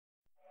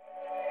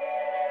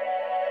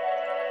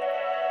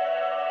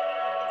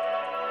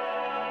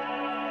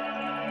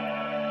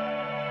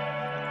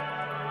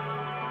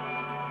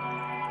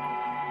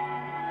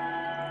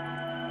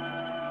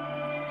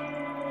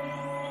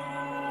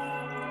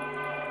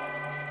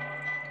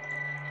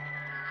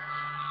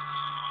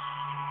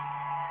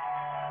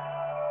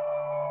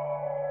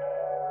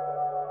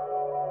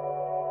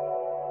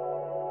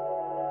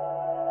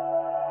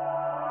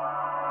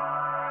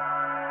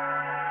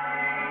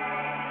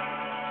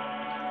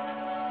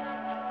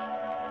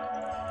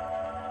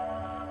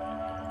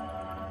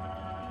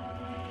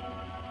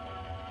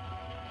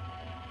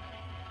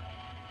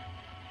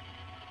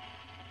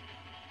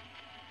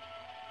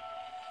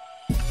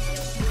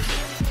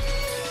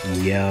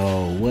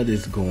Yo, what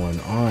is going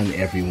on,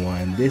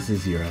 everyone? This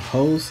is your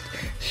host,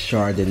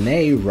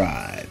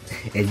 Chardonnay'Rod,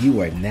 and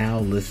you are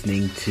now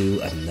listening to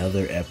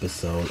another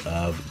episode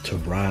of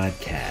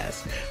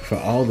TARODCAST. For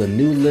all the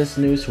new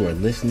listeners who are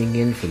listening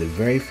in for the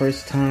very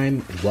first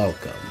time,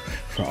 welcome.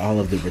 For all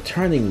of the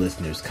returning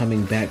listeners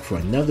coming back for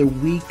another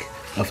week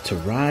of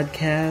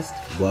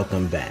TARODCAST,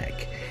 welcome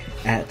back.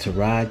 At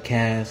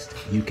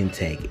TARODCAST, you can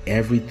take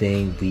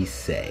everything we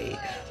say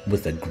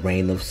with a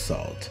grain of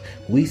salt.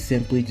 We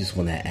simply just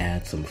want to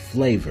add some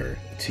flavor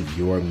to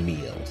your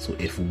meal. So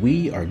if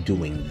we are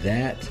doing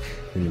that,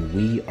 then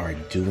we are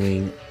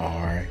doing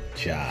our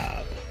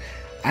job.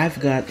 I've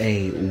got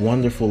a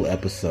wonderful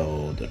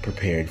episode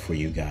prepared for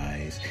you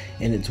guys,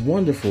 and it's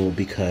wonderful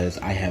because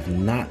I have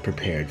not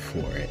prepared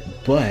for it,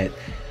 but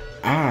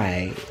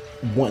I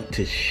want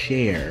to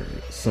share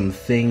some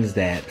things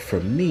that for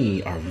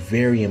me are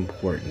very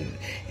important.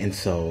 And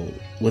so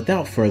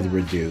without further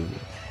ado,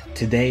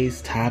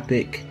 today's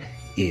topic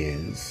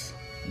is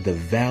the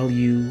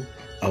value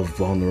of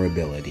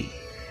vulnerability.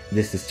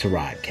 This is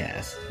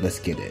TARODCAST. Let's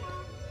get it.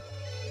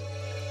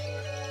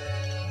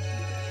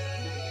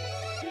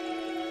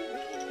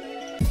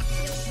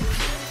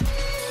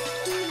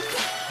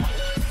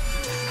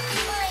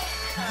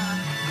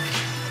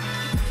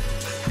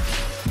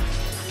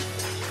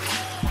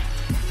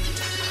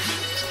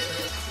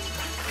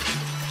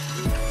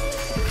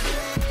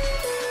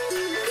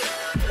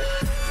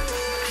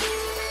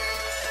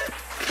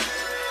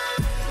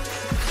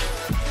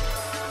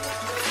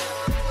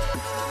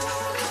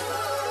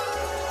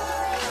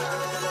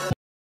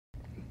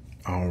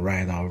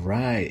 All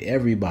right,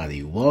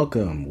 everybody,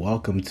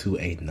 welcome to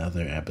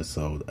another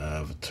episode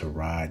of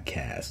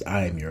TARODCAST.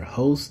 I am your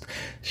host,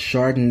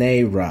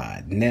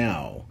 Chardonnay'Rod.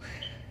 Now,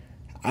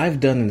 I've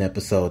done an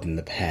episode in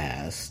the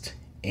past,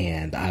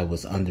 and I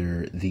was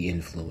under the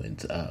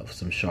influence of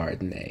some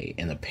Chardonnay,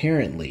 and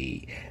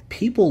apparently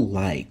people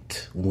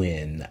liked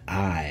when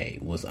I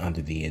was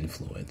under the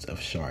influence of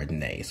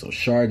Chardonnay. So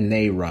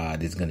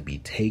Chardonnay'Rod is going to be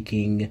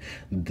taking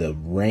the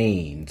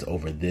reins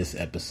over this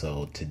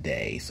episode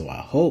today. So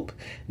I hope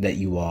that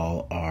you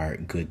all are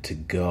good to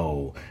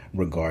go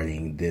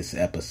regarding this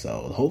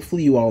episode.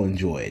 Hopefully you all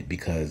enjoy it,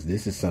 because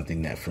this is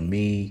something that for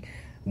me,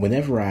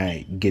 whenever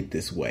I get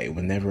this way,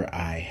 whenever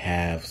I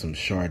have some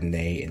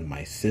Chardonnay in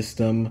my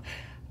system,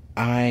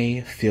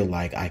 I feel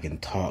like I can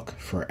talk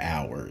for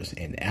hours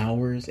and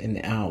hours and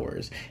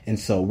hours. And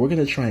so we're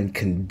going to try and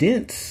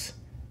condense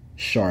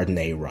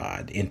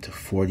Chardonnay'Rod into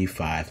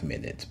 45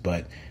 minutes.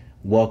 But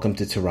welcome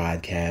to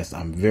TARODCAST.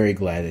 I'm very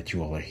glad that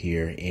you all are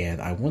here,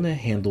 and I want to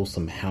handle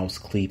some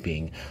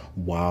housekeeping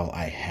while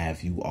I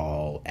have you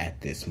all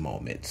at this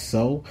moment.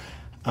 So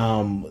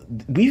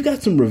we've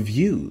got some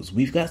reviews.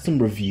 We've got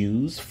some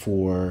reviews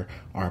for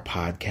our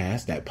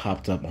podcast that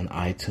popped up on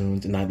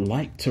iTunes, and I'd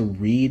like to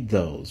read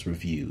those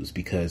reviews,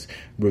 because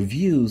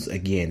reviews,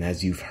 again,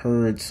 as you've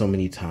heard so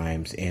many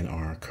times in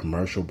our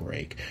commercial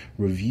break,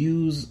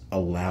 reviews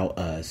allow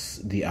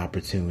us the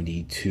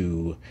opportunity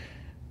to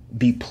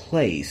be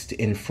placed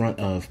in front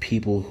of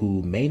people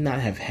who may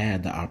not have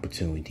had the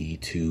opportunity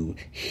to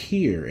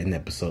hear an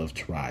episode of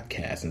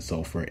TARODCAST. And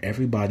so for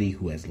everybody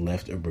who has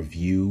left a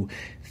review,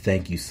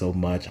 thank you so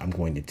much. I'm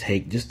going to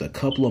take just a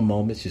couple of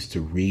moments just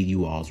to read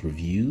you all's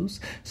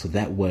reviews, so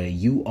that way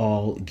you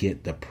all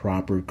get the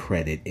proper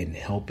credit in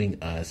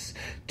helping us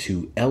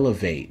to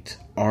elevate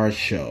our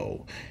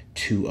show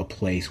to a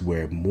place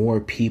where more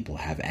people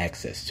have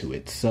access to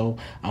it. So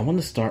I want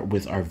to start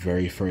with our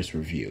very first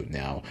review.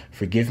 Now,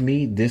 forgive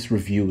me, this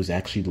review was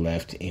actually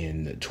left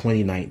in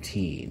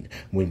 2019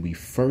 when we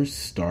first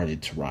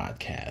started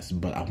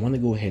TARODCAST, but I want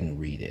to go ahead and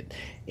read it.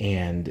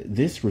 And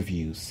this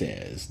review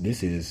says,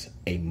 "This is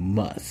a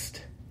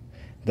must.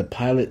 The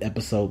pilot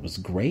episode was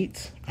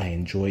great. I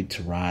enjoyed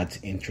Tarod's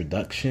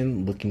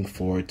introduction. Looking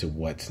forward to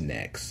what's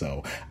next."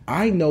 So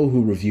I know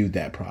who reviewed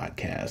that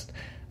podcast.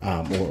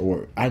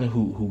 Or I know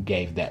who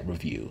gave that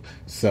review.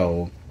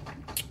 So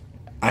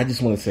I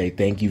just want to say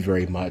thank you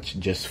very much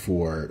just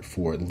for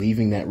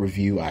leaving that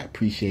review. I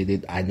appreciate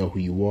it. I know who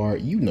you are.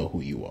 You know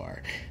who you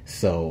are.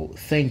 So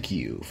thank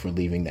you for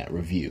leaving that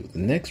review. The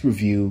next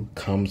review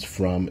comes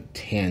from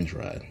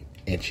Tandra,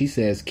 and she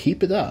says,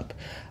 "Keep it up.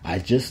 I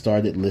just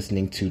started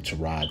listening to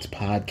Tarod's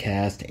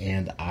podcast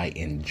and I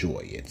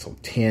enjoy it." So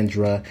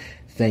Tandra,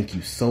 thank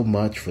you so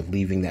much for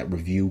leaving that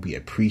review. We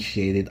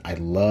appreciate it. I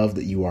love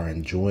that you are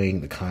enjoying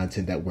the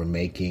content that we're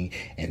making,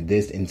 and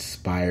this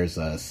inspires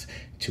us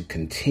to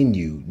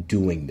continue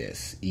doing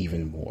this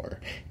even more.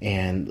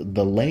 And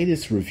the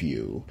latest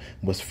review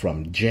was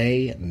from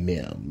J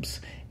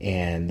Mims,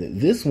 and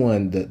this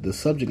one, the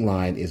subject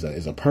line is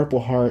a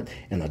purple heart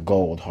and a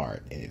gold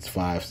heart, and it's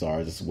 5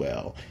 stars as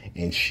well.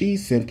 And she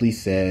simply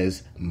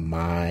says,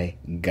 "My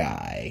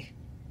guy."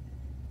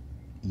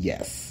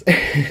 Yes.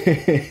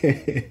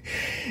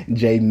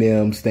 J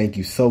Mims, thank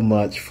you so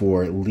much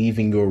for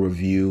leaving your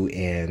review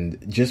and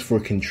just for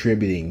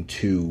contributing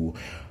to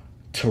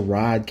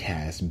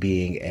TARODCAST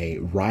being a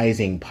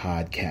rising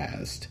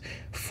podcast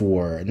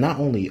for not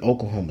only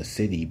Oklahoma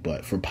City,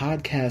 but for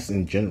podcasts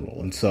in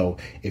general. And so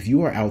if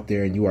you are out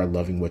there and you are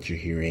loving what you're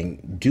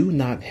hearing, do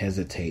not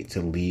hesitate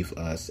to leave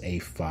us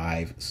a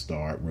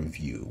 5-star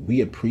review.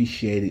 We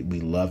appreciate it,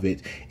 we love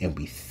it, and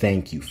we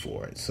thank you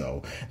for it.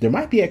 So there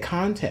might be a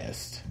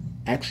contest.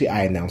 Actually,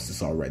 I announced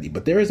this already,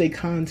 but there is a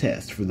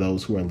contest for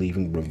those who are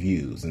leaving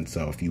reviews. And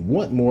so if you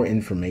want more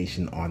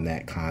information on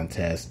that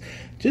contest,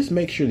 just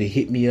make sure to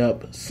hit me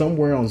up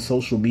somewhere on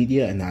social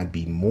media, and I'd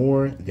be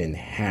more than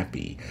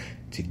happy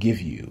to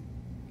give you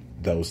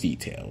those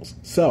details.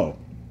 So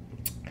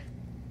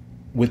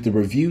with the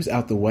reviews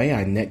out the way,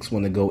 I next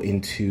want to go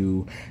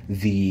into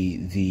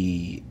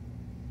the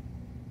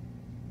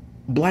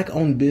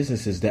Black-owned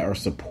businesses that are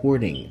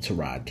supporting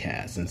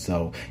TARODCAST. And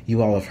so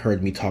you all have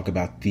heard me talk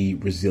about the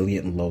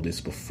Resilient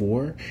Lotus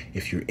before.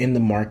 If you're in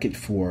the market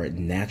for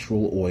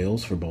natural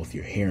oils for both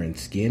your hair and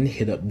skin,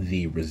 hit up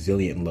the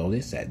Resilient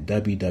Lotus at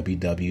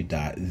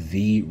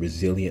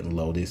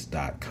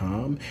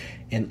www.theresilientlotus.com.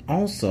 And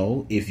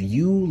also, if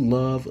you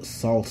love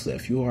salsa,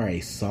 if you are a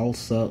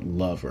salsa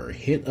lover,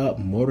 hit up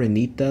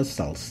Morenita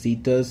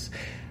Salsitas.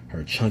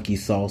 Her chunky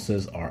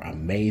salsas are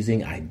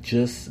amazing. I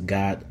just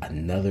got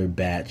another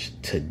batch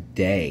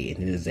today,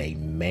 and it is a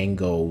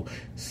mango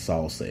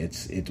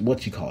salsa. It's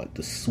what you call it,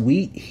 the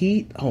sweet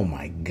heat. Oh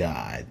my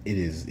God, it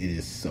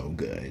is so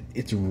good.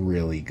 It's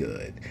really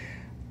good.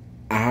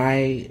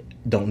 I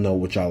don't know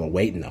what y'all are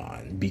waiting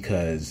on,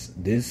 because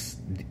these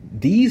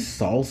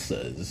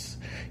salsas,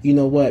 you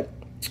know what?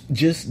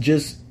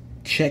 Just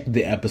check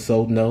the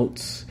episode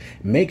notes.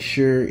 Make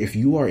sure if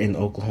you are in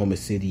Oklahoma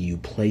City, you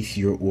place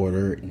your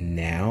order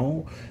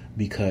now,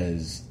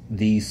 because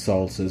these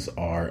salsas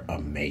are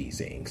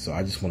amazing. So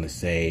I just want to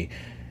say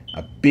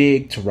a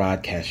big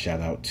TARODCAST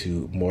shout out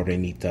to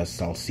Morenita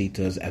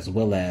Salsitas, as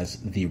well as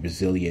the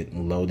Resilient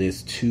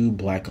Lotus, 2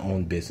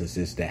 Black-owned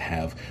businesses that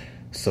have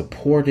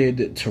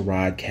supported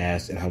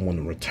TARODCAST, and I want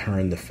to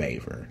return the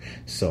favor.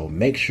 So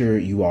make sure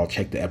you all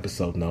check the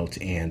episode notes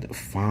and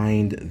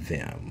find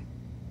them.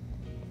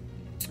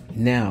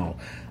 Now,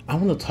 I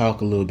want to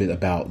talk a little bit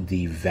about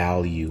the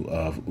value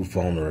of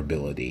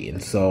vulnerability.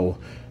 And so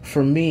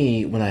for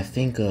me, when I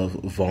think of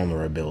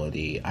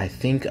vulnerability, I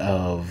think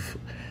of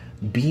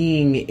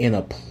being in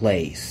a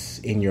place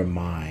in your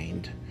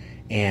mind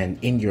and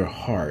in your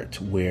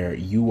heart where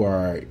you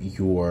are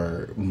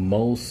your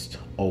most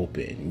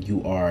open,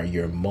 you are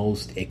your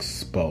most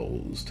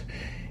exposed.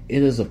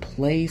 It is a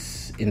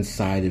place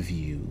inside of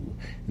you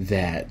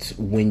that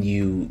when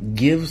you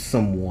give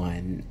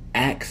someone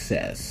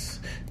access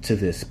to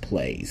this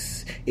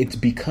place, it's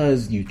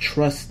because you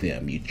trust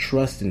them, you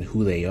trust in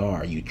who they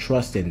are, you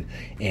trust in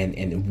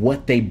and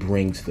what they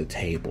bring to the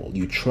table.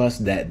 You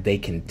trust that they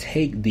can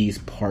take these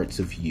parts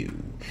of you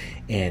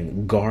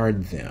and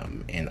guard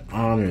them and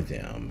honor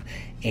them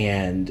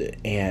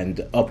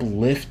and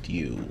uplift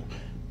you,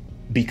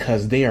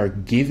 because they are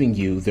giving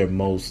you their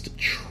most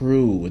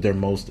true, their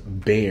most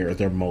bare,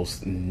 their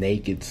most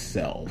naked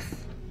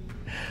self.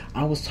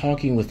 I was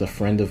talking with a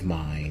friend of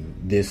mine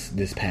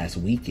this past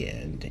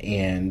weekend,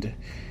 and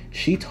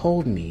she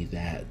told me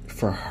that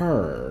for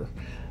her,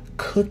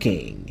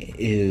 cooking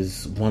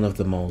is one of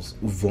the most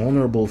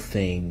vulnerable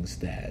things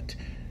that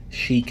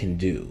she can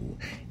do.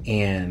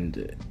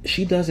 And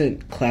she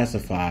doesn't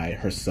classify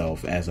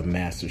herself as a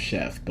master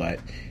chef, but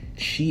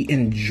she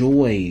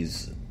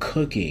enjoys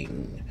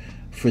cooking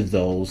for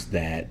those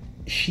that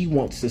she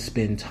wants to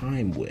spend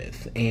time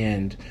with.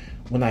 And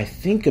when I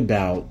think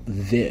about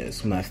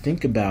this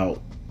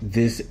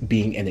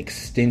being an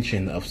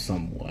extension of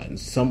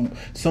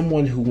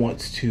someone who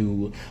wants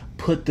to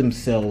put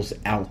themselves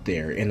out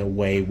there in a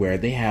way where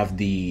they have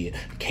the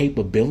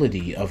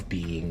capability of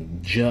being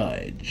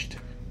judged,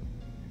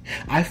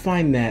 I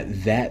find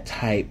that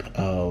type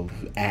of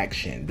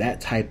action,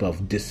 that type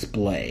of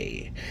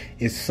display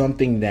is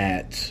something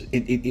that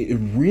it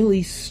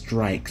really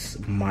strikes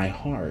my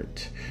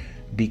heart,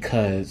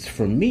 because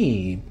for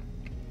me,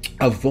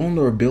 a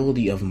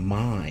vulnerability of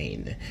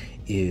mine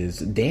is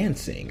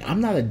dancing.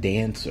 I'm not a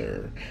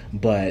dancer,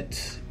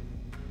 but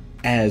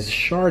as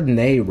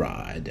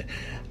Chardonnay'Rod,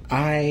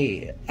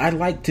 I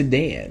like to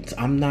dance.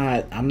 I'm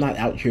not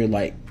out here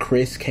like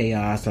Chris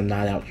Chaos. I'm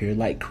not out here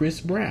like Chris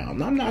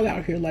Brown. I'm not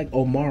out here like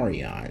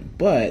Omarion.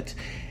 But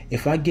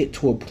if I get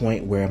to a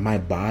point where my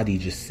body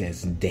just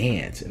says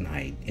dance, and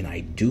I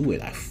do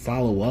it, I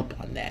follow up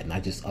on that, and I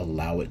just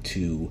allow it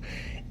to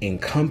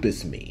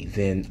encompass me,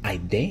 then I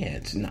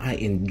dance and I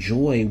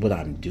enjoy what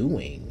I'm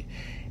doing.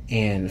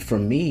 And for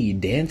me,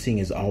 dancing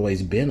has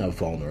always been a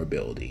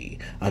vulnerability.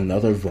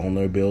 Another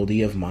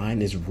vulnerability of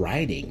mine is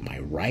writing. My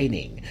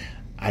writing.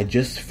 I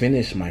just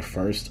finished my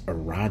first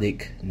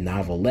erotic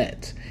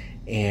novelette,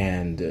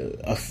 and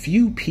a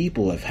few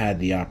people have had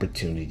the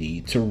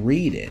opportunity to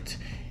read it.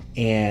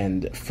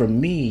 And for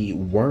me,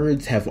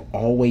 words have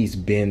always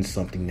been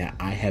something that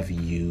I have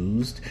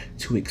used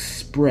to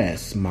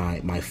express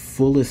my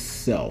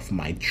fullest self,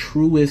 my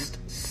truest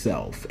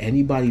self.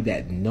 Anybody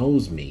that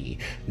knows me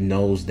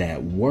knows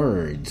that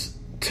words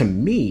to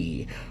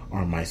me,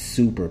 are my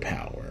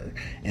superpower.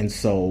 And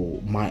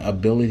so my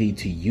ability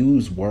to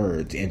use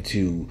words and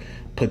to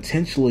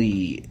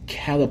potentially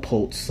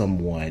catapult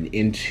someone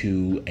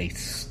into a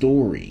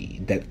story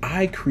that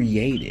I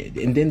created,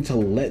 and then to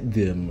let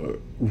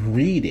them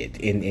read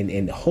it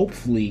and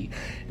hopefully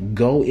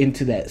go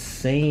into that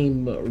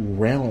same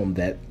realm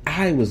that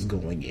I was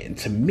going in.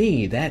 To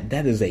me,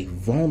 that is a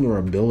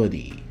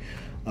vulnerability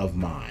of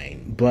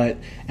mine. But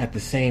at the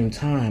same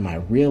time, I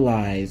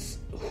realize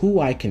who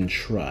I can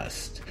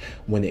trust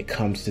when it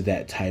comes to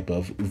that type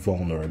of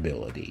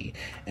vulnerability.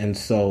 And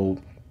so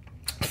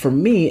for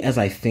me, as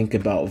I think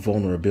about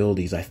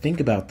vulnerabilities, I think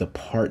about the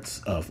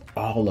parts of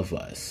all of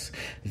us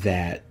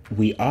that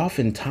we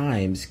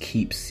oftentimes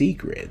keep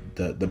secret,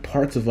 the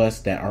parts of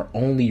us that are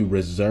only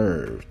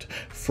reserved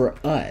for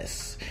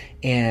us.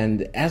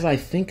 And as I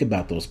think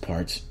about those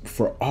parts,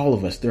 for all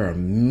of us, there are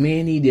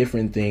many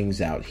different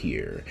things out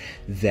here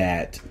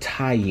that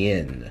tie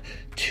in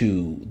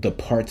to the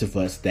parts of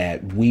us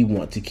that we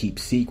want to keep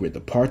secret, the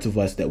parts of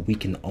us that we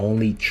can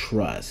only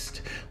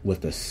trust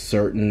with a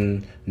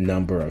certain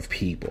number of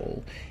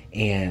people.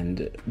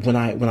 And when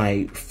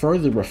I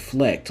further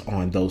reflect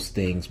on those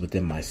things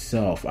within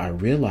myself, I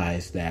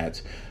realize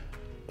that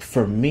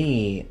for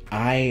me,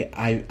 my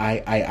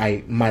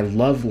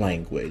love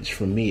language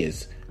for me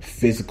is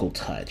physical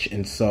touch.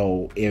 And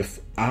so if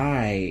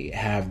I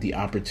have the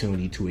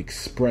opportunity to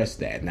express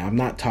that, now I'm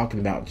not talking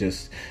about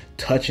just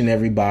touching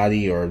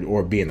everybody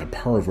or being a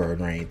pervert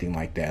or anything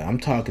like that. I'm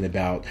talking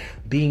about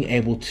being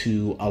able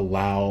to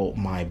allow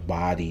my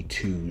body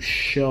to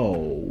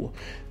show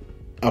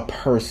a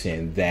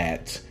person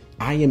that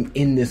I am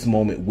in this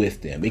moment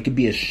with them. It could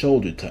be a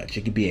shoulder touch.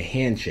 It could be a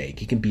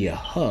handshake. It could be a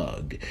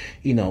hug,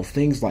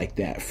 things like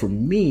that. For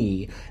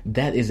me,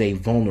 that is a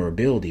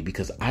vulnerability,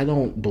 because I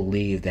don't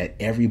believe that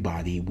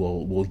everybody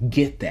will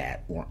get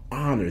that or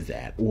honor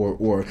that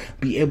or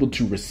be able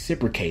to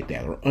reciprocate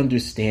that or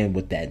understand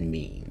what that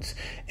means.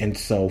 And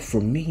so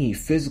for me,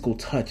 physical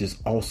touch is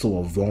also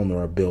a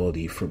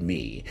vulnerability for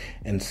me.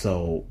 And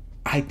so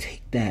I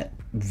take that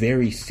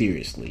very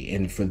seriously.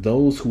 And for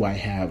those who I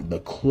have the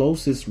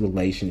closest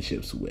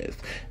relationships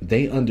with,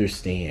 they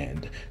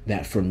understand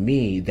that for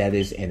me, that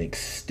is an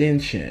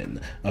extension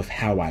of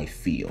how I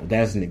feel.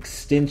 That's an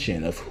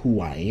extension of who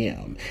I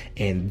am.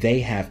 And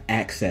they have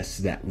access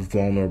to that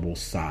vulnerable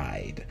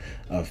side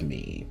of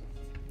me.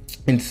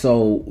 And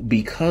so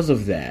because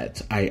of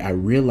that, I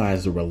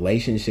realize the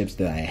relationships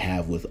that I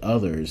have with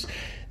others,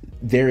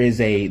 there is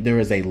a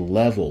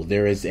level,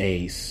 there is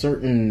a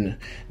certain,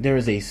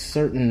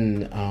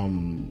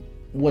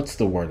 what's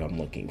the word I'm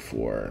looking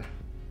for?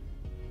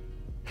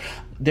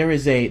 There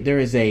is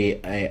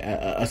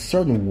a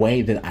certain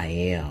way that I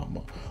am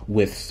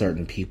with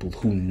certain people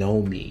who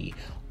know me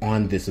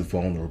on this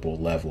vulnerable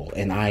level.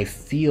 And I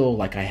feel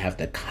like I have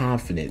the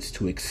confidence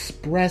to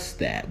express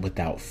that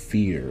without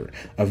fear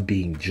of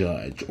being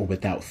judged or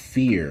without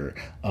fear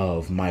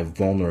of my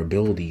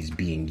vulnerabilities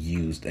being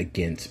used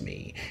against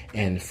me.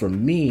 And for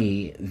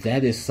me,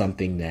 that is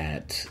something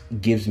that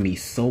gives me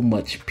so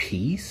much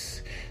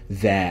peace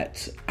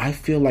that I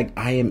feel like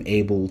I am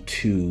able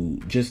to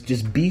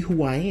just be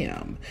who I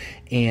am.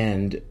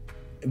 And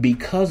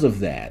because of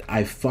that,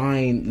 I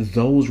find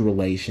those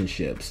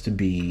relationships to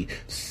be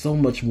so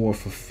much more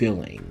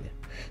fulfilling,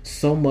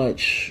 so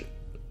much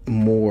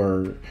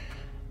more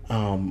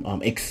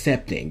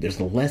accepting. There's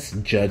less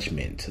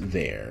judgment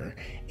there.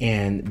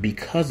 And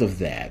because of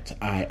that,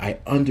 I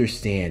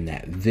understand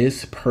that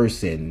this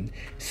person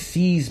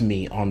sees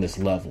me on this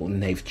level,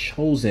 and they've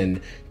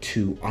chosen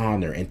to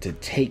honor and to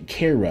take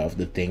care of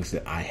the things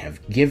that I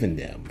have given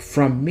them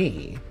from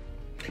me.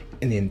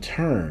 And in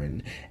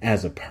turn,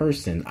 as a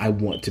person, I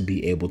want to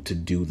be able to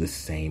do the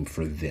same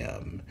for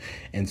them.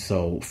 And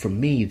so for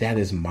me, that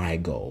is my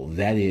goal.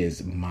 That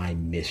is my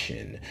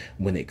mission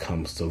when it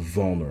comes to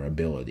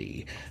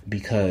vulnerability,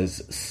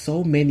 because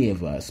so many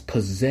of us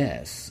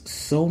possess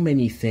so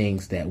many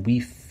things that we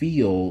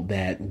feel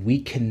that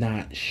we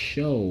cannot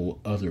show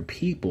other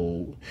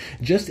people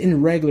just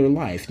in regular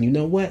life. And you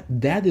know what?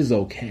 That is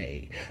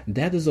okay.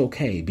 That is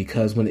okay,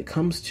 because when it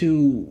comes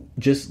to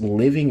just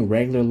living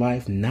regular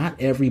life, not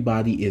everybody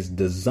is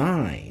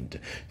designed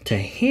to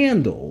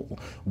handle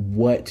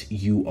what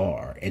you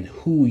are and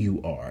who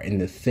you are and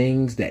the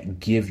things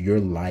that give your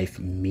life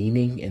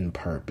meaning and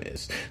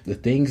purpose, the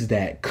things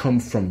that come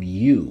from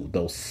you,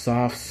 those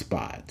soft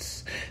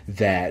spots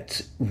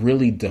that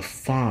really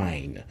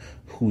define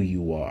who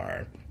you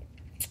are.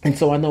 And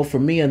so I know for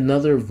me,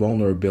 another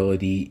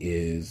vulnerability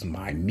is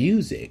my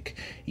music.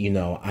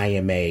 I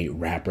am a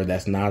rapper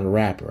that's not a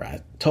rapper.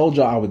 I told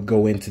y'all I would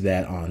go into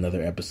that on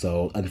another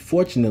episode.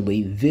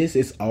 Unfortunately, this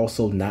is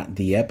also not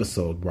the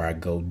episode where I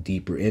go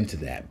deeper into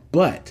that.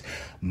 But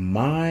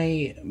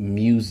my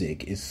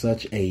music is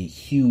such a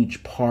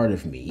huge part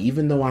of me.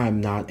 Even though I'm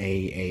not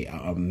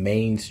a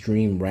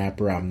mainstream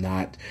rapper, I'm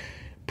not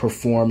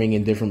performing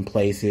in different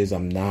places.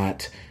 I'm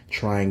not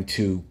trying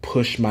to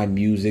push my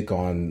music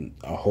on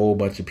a whole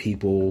bunch of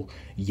people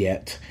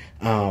yet.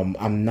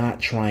 I'm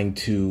not trying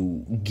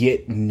to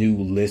get new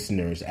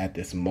listeners at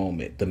this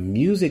moment. The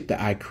music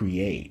that I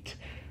create,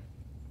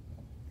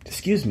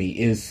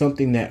 is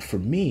something that for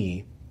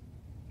me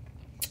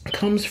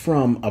comes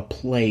from a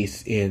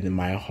place in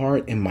my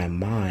heart and my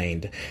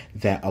mind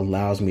that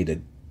allows me to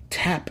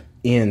tap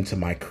into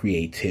my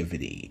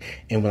creativity.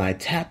 And when I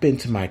tap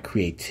into my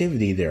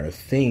creativity, there are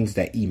things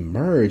that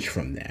emerge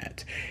from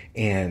that.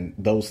 And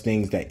those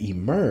things that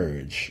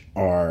emerge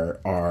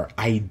are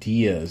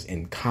ideas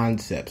and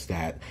concepts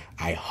that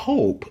I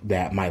hope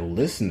that my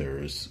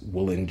listeners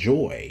will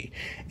enjoy.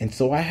 And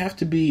so I have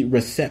to be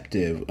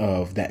receptive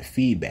of that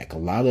feedback. A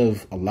lot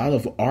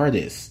of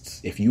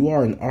artists, if you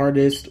are an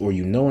artist or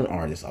you know an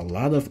artist, a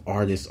lot of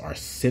artists are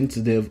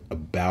sensitive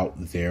about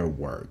their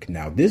work.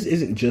 Now, this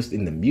isn't just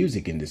in the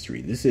music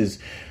industry. This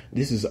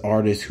is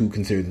artists who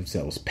consider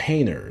themselves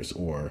painters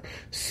or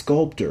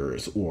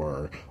sculptors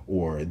or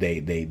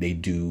they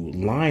do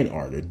line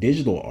art or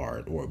digital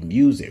art or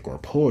music or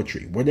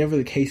poetry, whatever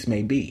the case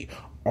may be.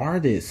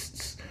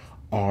 Artists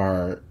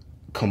are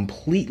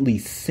completely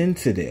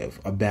sensitive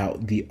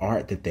about the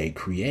art that they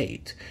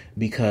create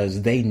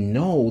because they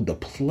know the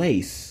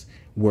place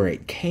where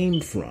it came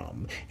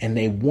from, and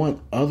they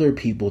want other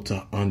people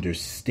to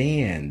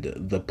understand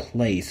the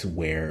place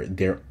where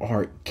their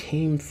art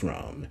came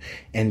from.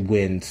 And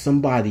when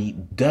somebody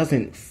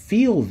doesn't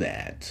feel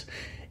that,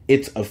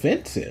 it's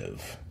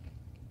offensive.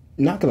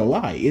 Not gonna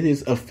lie, it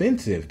is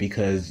offensive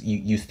because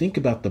you think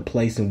about the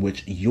place in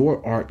which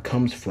your art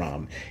comes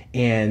from,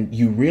 and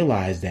you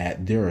realize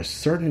that there are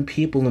certain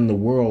people in the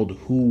world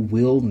who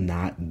will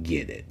not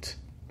get it.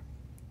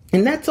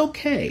 And that's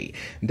okay.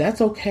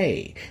 That's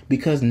okay,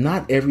 because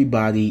not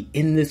everybody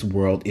in this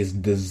world is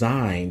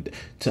designed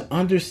to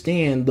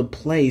understand the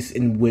place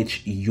in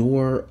which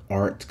your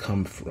art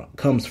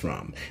comes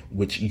from,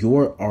 which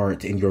your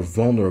art and your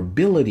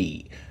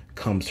vulnerability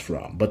comes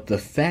from. But the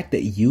fact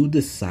that you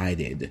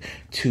decided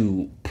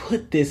to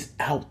put this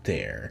out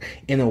there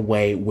in a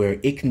way where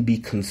it can be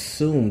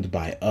consumed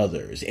by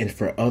others and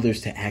for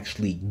others to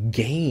actually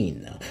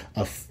gain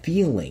a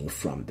feeling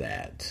from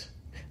that,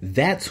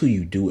 that's who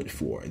you do it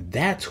for.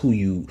 That's who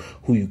you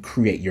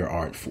create your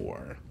art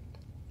for.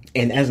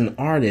 And as an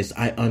artist,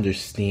 I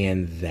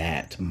understand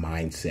that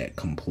mindset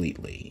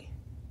completely.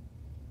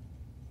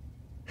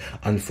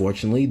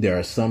 Unfortunately, there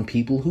are some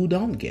people who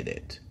don't get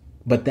it.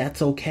 But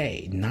that's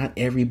okay. Not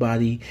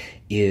everybody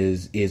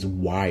is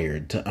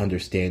wired to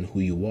understand who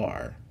you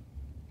are.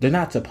 They're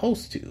not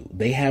supposed to.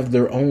 They have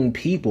their own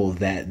people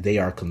that they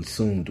are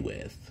consumed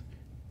with.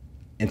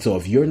 And so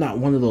if you're not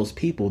one of those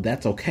people,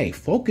 that's okay.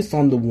 Focus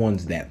on the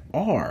ones that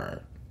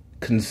are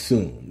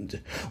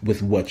consumed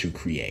with what you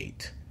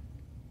create.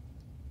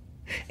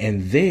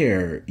 And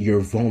there, your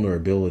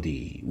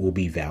vulnerability will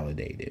be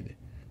validated.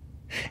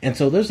 And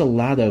so there's a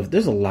lot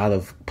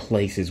of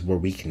places where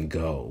we can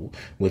go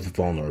with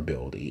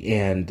vulnerability.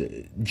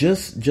 And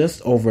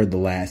just over the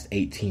last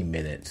 18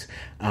 minutes,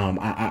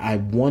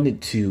 I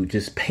wanted to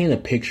just paint a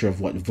picture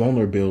of what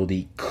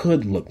vulnerability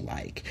could look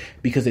like,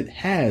 because it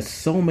has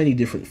so many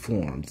different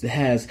forms. It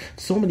has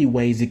so many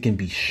ways it can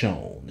be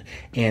shown.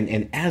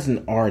 And as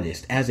an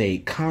artist, as a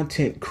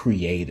content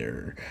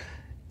creator,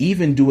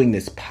 even doing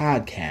this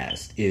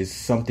podcast is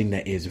something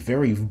that is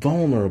very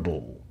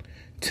vulnerable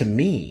to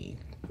me,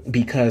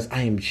 because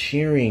I am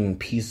sharing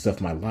pieces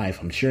of my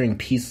life. I'm sharing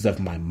pieces of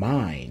my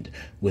mind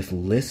with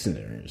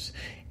listeners.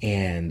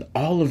 And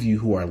all of you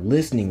who are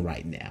listening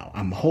right now,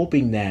 I'm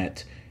hoping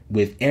that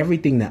with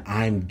everything that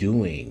I'm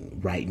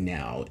doing right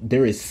now,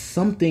 there is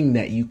something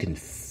that you can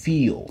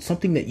feel,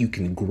 something that you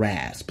can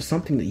grasp,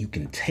 something that you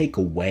can take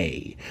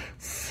away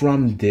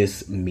from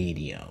this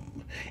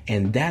medium.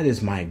 And that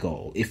is my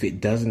goal. If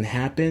it doesn't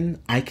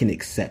happen, I can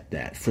accept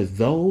that. For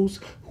those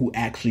who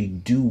actually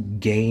do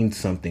gain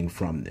something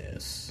from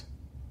this,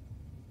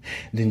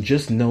 then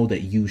just know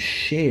that you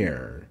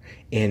share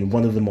in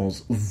one of the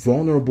most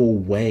vulnerable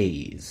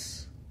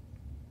ways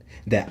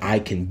that I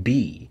can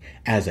be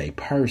as a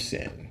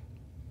person.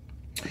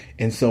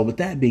 And so with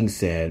that being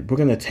said, we're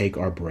going to take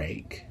our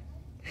break.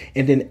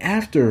 And then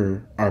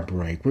after our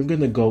break, we're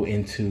going to go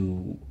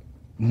into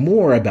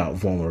more about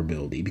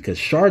vulnerability, because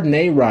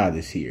Chardonnay'Rod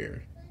is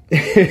here.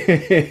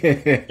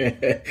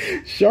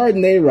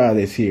 Chardonnay'Rod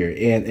is here,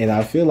 and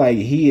I feel like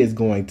he is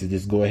going to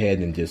just go ahead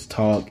and just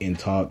talk and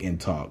talk and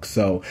talk.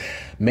 So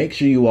make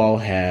sure you all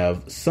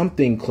have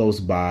something close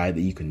by that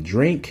you can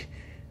drink.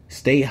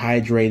 Stay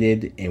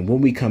hydrated, and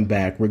when we come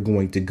back, we're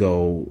going to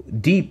go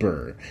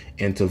deeper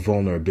into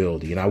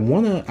vulnerability. And I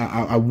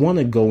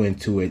wanna go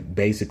into it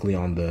basically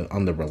on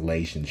the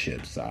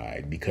relationship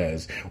side,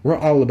 because we're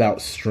all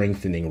about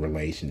strengthening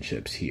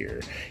relationships here.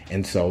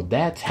 And so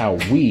that's how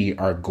we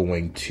are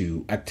going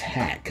to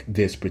attack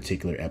this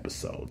particular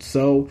episode.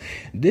 So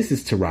this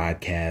is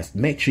TARODCAST.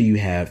 Make sure you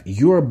have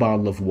your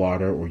bottle of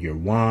water or your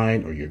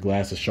wine or your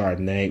glass of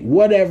Chardonnay,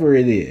 whatever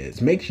it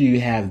is. Make sure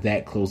you have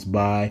that close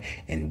by,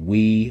 and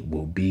we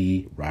will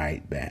be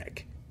right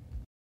back.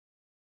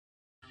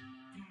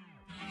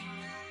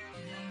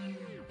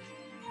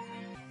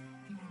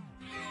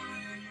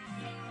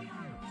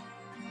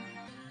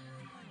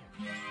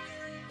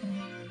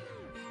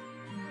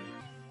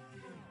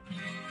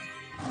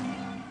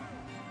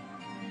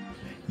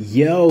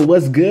 Yo,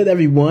 what's good,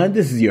 everyone?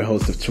 This is your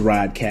host of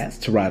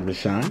TARODCAST, Tarod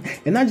Rashan,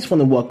 and I just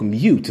want to welcome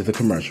you to the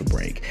commercial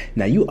break.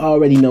 Now, you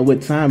already know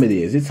what time it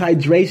is. It's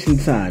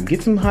hydration time.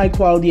 Get some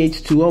high-quality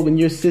H2O in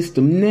your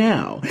system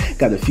now.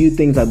 Got a few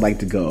things I'd like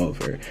to go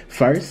over.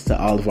 First,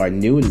 to all of our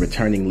new and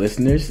returning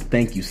listeners,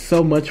 thank you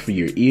so much for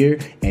your ear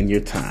and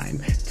your time.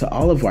 To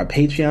all of our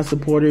Patreon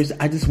supporters,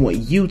 I just want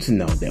you to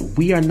know that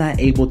we are not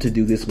able to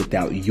do this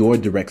without your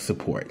direct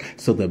support.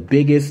 So the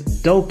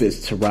biggest,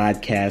 dopest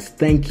TARODCAST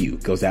thank you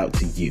goes out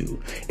to you.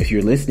 If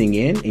you're listening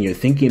in and you're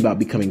thinking about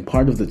becoming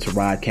part of the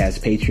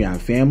TARODCAST Patreon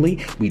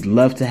family, we'd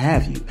love to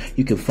have you.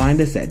 You can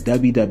find us at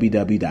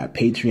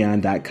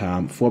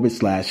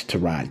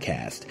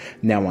www.patreon.com/TARODCAST.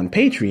 Now on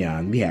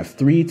Patreon, we have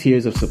 3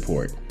 tiers of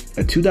support.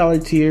 A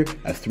 $2 tier,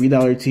 a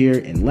 $3 tier,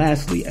 and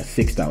lastly, a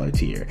 $6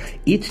 tier.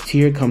 Each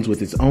tier comes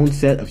with its own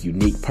set of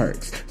unique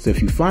perks. So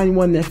if you find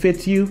one that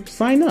fits you,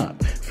 sign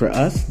up. For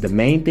us, the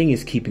main thing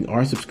is keeping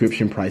our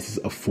subscription prices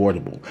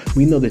affordable.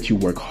 We know that you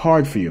work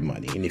hard for your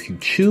money, and if you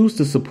choose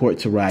to support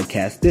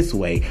TARODCAST this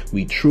way,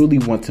 we truly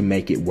want to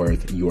make it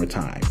worth your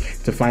time.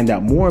 To find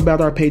out more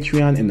about our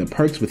Patreon and the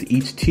perks with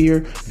each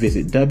tier,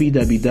 visit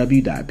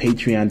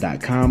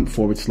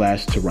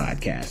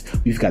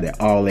www.patreon.com/TARODCAST. We've got it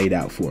all laid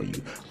out for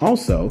you.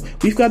 Also,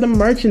 we've got a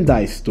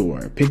merchandise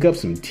store. Pick up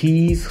some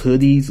tees,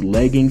 hoodies,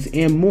 leggings,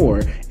 and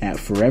more at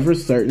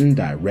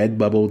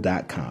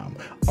forevercertain.redbubble.com.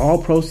 All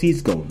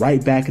proceeds go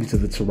right back into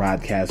the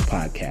TARODCAST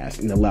podcast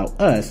and allow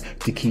us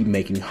to keep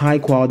making high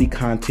quality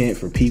content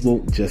for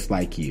people just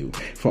like you.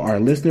 For our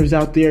listeners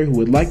out there who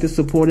would like to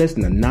support us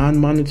in a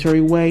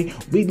non-monetary way,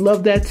 we'd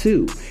love that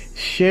too.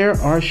 Share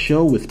our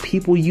show with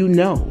people you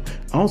know.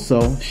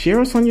 Also,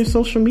 share us on your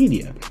social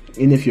media.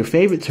 And if your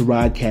favorite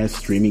TARODCAST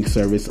streaming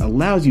service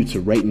allows you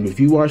to rate and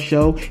review our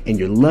show and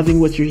you're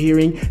loving what you're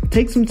hearing,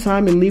 take some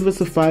time and leave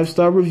us a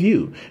 5-star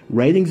review.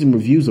 Ratings and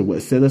reviews are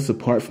what set us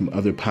apart from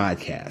other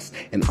podcasts,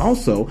 and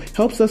also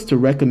helps us to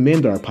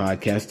recommend our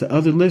podcast to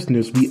other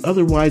listeners we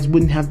otherwise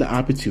wouldn't have the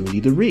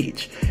opportunity to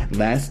reach.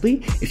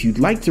 Lastly, if you'd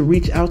like to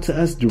reach out to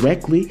us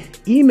directly,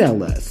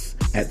 email us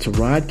at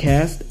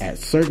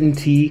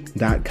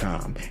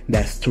TARODCAST@CRTN-T.com.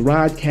 That's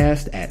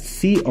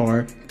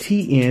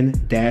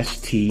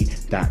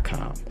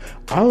TARODCAST@CRTN-T.com.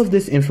 All of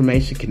this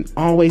information can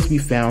always be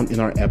found in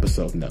our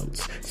episode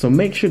notes, so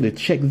make sure to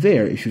check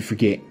there if you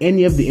forget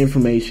any of the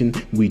information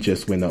we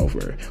just went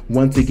over.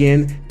 Once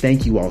again,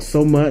 thank you all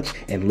so much,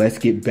 and let's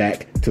get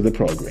back to the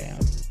program.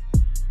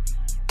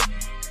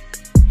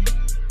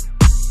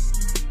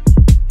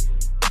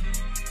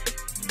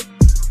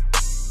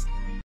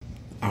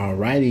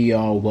 Alrighty,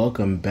 y'all,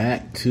 welcome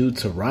back to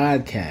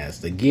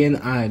TARODCAST. Again,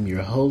 I'm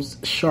your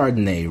host,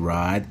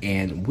 Chardonnay'Rod,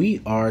 and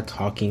we are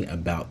talking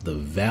about the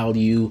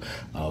value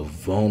of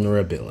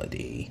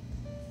vulnerability.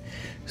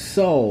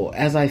 So,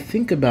 as I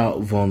think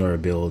about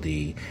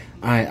vulnerability,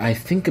 I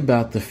think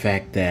about the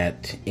fact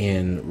that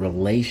in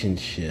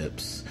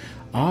relationships,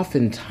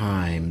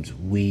 oftentimes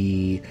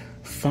we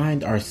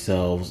find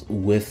ourselves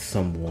with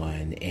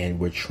someone and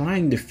we're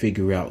trying to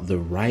figure out the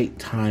right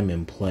time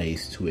and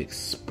place to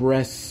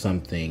express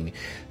something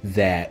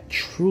that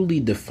truly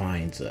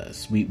defines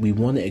us. We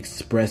want to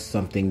express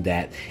something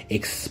that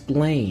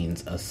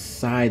explains a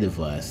side of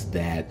us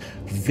that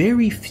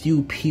very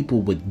few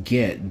people would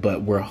get,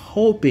 but we're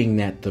hoping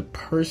that the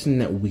person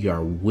that we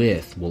are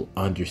with will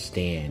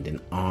understand and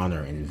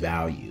honor and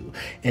value.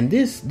 And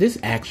this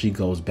actually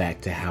goes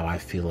back to how I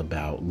feel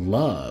about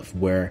love,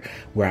 where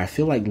I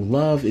feel like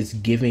love is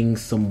giving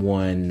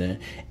someone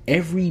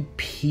every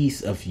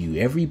piece of you,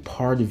 every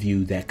part of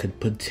you that could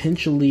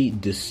potentially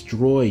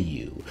destroy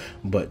you,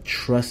 but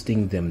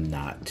trusting them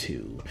not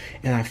to.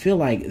 And I feel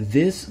like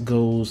this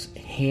goes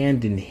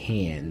hand in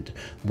hand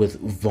with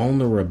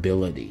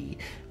vulnerability,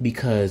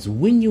 because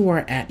when you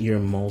are at your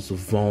most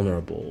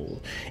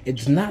vulnerable,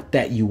 it's not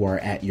that you are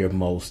at your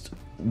most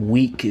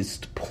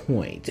weakest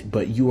point,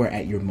 but you are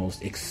at your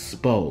most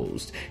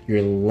exposed.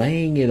 You're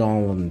laying it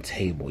all on the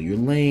table. You're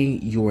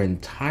laying your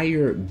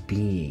entire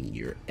being,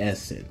 your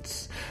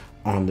essence,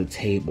 on the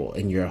table,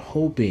 and you're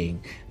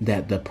hoping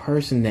that the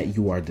person that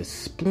you are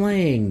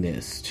displaying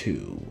this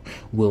to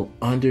will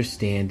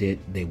understand it,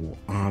 they will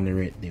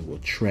honor it, they will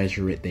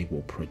treasure it, they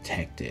will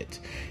protect it.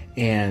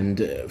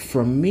 And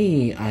for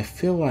me, I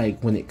feel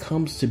like when it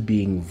comes to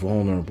being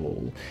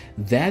vulnerable,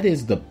 that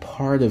is the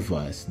part of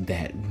us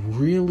that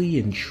really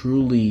and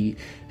truly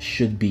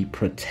should be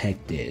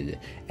protected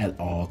at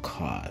all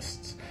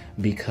costs.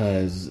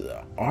 Because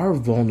our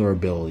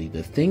vulnerability,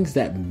 the things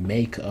that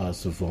make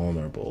us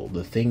vulnerable,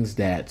 the things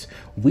that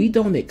we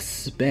don't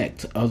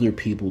expect other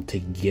people to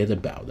get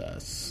about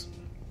us,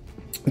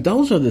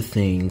 those are the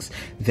things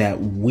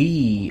that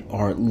we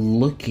are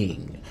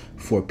looking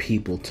for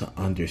people to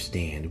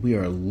understand. We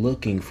are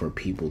looking for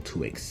people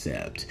to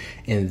accept.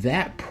 And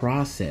that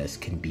process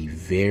can be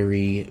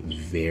very,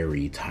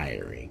 very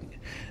tiring.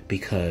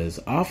 Because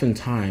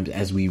oftentimes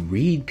as we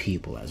read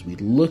people, as we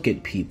look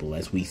at people,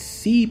 as we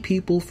see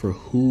people for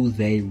who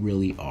they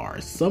really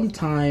are,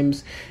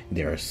 sometimes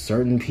there are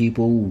certain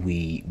people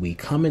we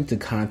come into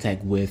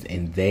contact with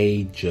and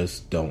they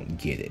just don't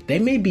get it. They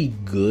may be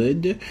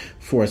good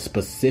for a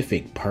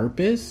specific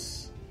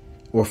purpose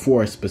or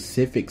for a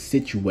specific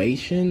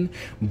situation,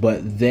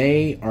 but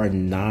they are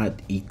not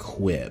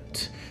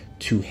equipped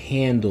to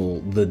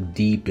handle the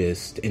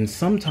deepest and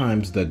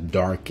sometimes the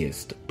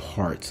darkest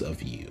parts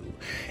of you.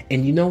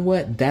 And you know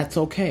what? That's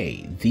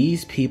okay.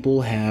 These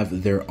people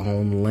have their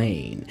own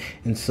lane.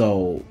 And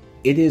so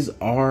it is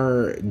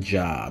our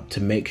job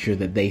to make sure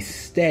that they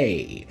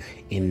stay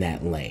in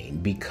that lane,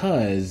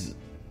 because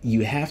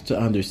you have to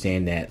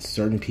understand that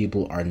certain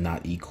people are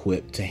not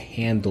equipped to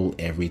handle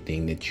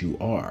everything that you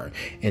are.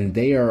 And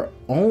they are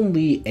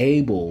only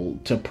able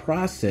to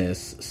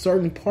process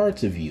certain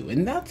parts of you.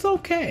 And that's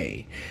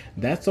okay.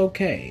 That's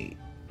okay.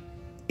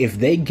 If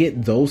they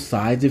get those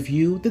sides of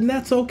you, then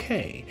that's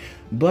okay.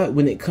 But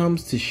when it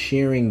comes to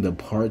sharing the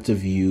parts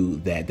of you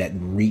that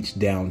reach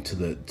down to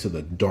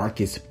the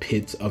darkest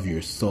pits of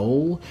your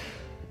soul,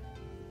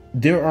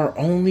 there are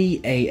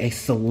only a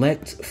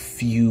select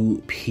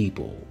few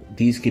people.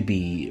 These could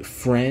be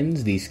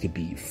friends, these could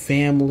be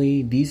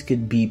family, these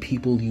could be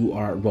people you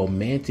are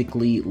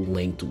romantically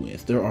linked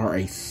with. There are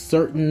a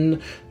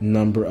certain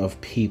number of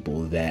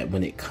people that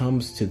when it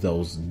comes to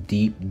those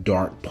deep,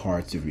 dark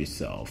parts of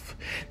yourself,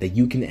 that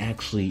you can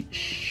actually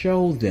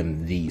show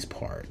them these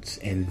parts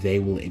and they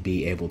will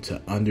be able to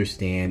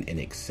understand and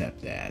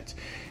accept that.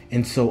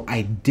 And so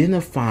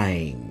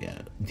identifying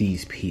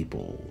these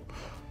people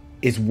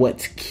is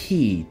what's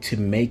key to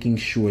making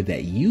sure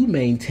that you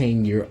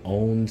maintain your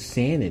own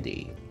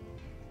sanity.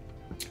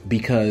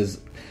 Because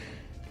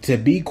to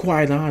be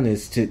quite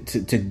honest,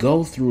 to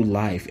go through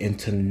life and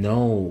to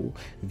know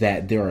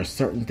that there are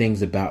certain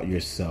things about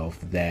yourself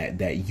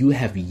that you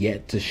have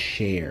yet to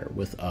share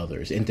with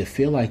others, and to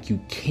feel like you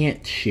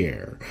can't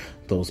share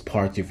those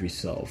parts of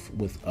yourself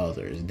with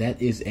others,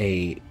 that is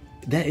a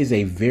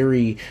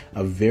very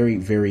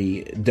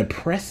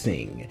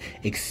depressing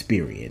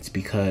experience,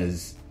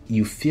 because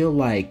you feel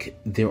like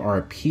there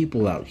are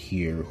people out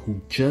here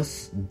who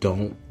just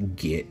don't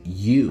get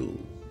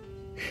you.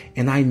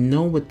 And I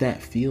know what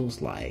that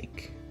feels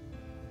like.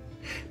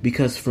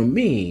 Because for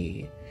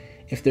me,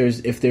 if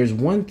there's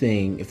one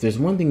thing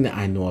that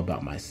I know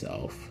about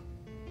myself,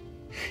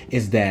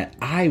 is that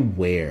I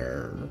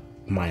wear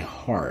my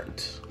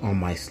heart on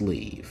my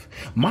sleeve.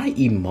 My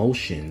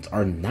emotions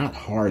are not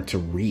hard to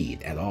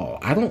read at all.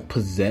 I don't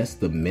possess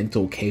the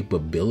mental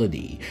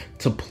capability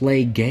to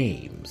play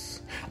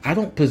games. I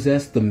don't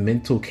possess the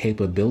mental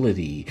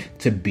capability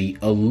to be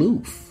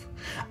aloof.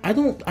 I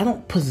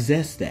don't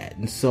possess that.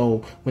 And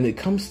so when it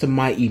comes to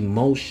my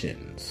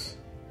emotions,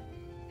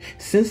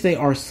 since they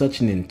are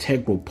such an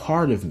integral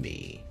part of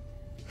me,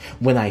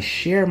 when I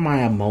share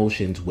my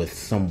emotions with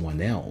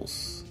someone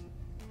else,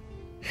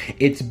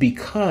 it's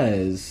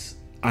because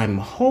I'm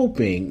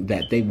hoping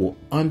that they will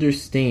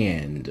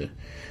understand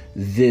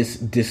this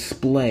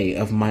display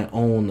of my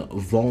own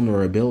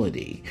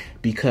vulnerability,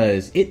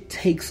 because it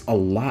takes a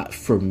lot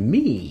for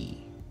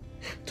me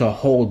to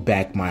hold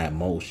back my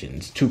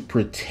emotions, to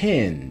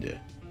pretend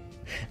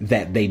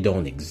that they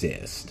don't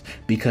exist,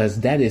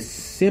 because that is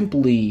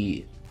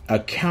simply a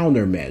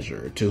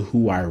countermeasure to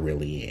who I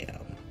really am.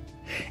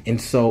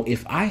 And so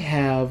if I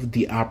have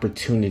the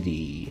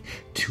opportunity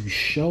to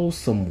show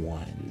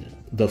someone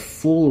the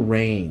full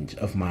range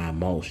of my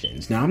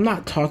emotions. Now, I'm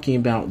not talking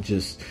about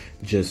just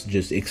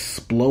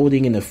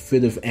exploding in a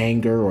fit of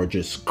anger or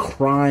just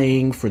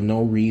crying for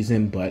no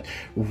reason, but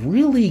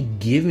really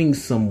giving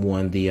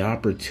someone the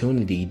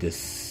opportunity to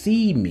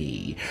see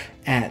me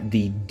at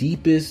the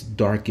deepest,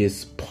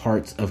 darkest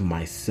parts of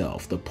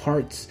myself, the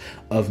parts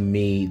of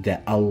me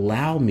that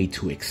allow me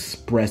to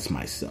express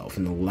myself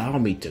and allow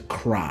me to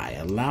cry,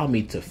 allow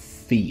me to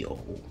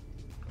feel.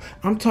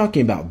 I'm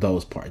talking about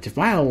those parts. If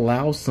I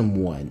allow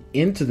someone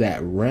into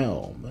that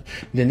realm,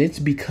 then it's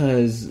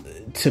because,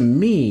 to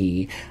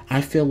me, I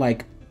feel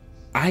like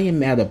I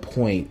am at a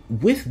point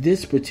with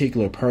this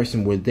particular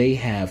person where they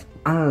have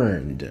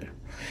earned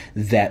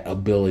that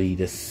ability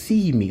to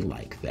see me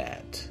like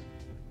that.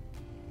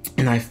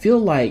 And I feel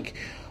like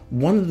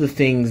one of the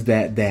things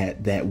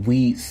that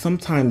we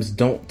sometimes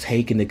don't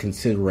take into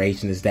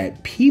consideration is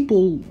that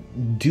people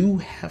do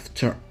have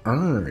to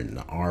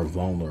earn our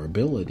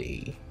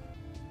vulnerability.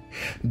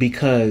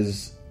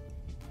 Because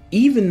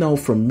even though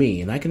for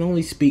me, and I can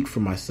only speak for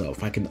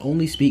myself, I can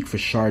only speak for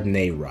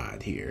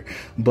Chardonnay'Rod here,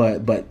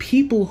 but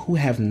people who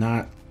have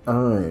not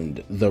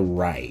earned the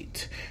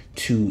right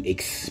to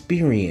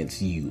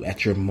experience you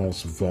at your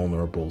most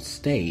vulnerable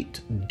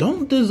state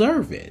don't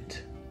deserve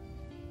it.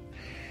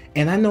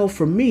 And I know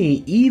for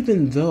me,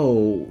 even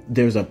though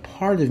there's a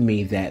part of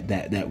me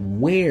that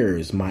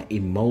wears my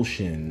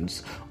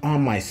emotions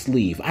on my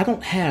sleeve, I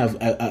don't have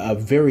a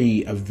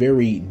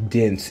very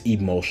dense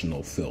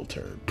emotional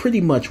filter.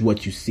 Pretty much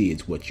what you see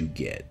is what you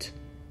get.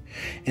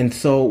 And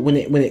so when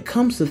it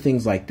comes to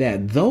things like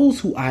that, those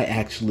who I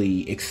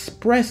actually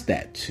express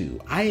that to,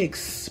 I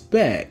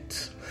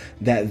expect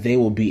that they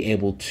will be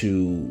able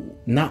to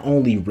not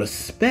only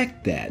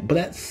respect that, but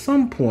at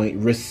some point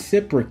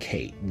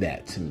reciprocate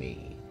that to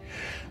me,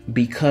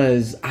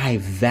 because I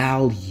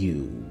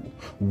value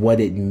what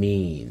it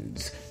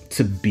means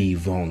to be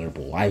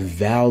vulnerable. I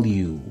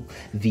value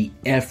the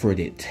effort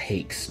it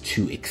takes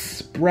to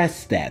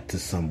express that to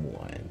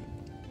someone.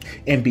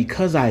 And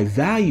because I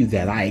value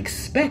that, I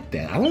expect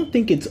that. I don't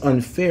think it's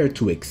unfair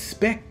to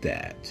expect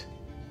that.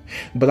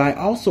 But I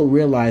also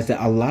realize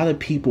that a lot of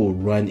people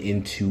run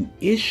into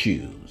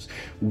issues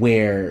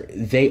where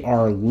they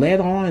are led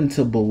on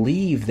to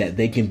believe that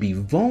they can be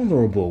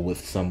vulnerable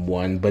with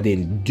someone, but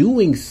in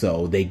doing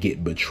so, they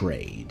get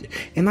betrayed.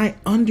 And I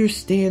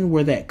understand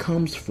where that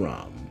comes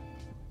from.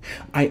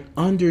 I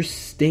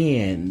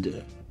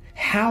understand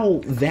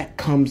how that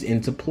comes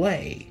into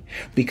play,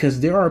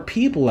 because there are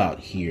people out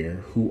here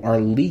who are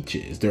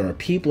leeches. There are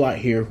people out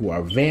here who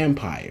are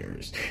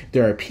vampires.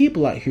 There are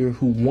people out here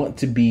who want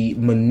to be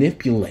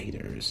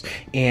manipulators,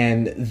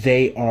 and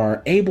they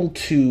are able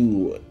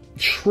to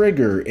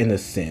trigger, in a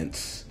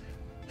sense,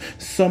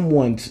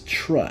 someone's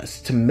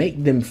trust to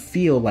make them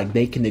feel like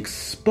they can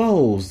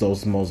expose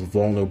those most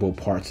vulnerable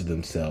parts of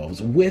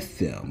themselves with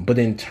them. But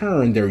in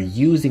turn, they're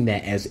using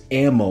that as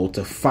ammo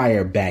to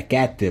fire back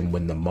at them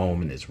when the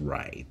moment is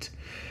right.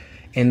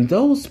 And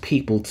those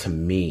people, to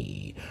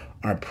me,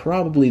 are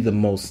probably the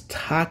most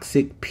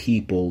toxic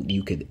people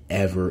you could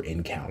ever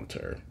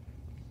encounter.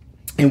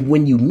 And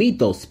when you meet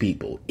those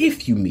people,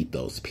 if you meet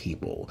those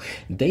people,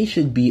 they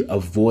should be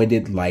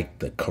avoided like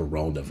the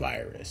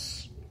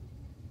coronavirus.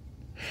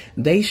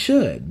 They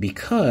should,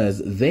 because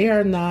they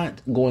are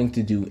not going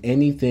to do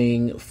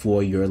anything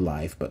for your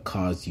life but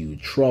cause you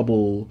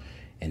trouble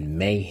and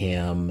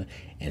mayhem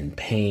and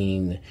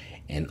pain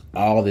and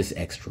all this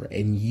extra.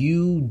 And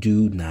you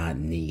do not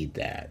need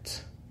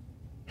that.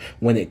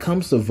 When it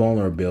comes to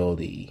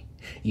vulnerability,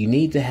 you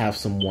need to have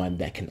someone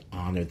that can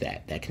honor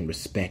that, that can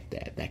respect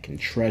that, that can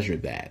treasure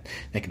that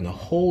can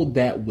hold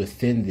that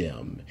within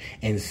them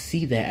and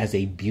see that as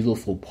a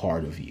beautiful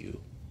part of you.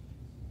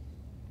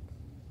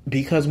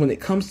 Because when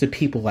it comes to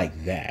people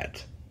like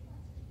that,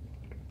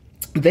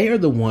 they are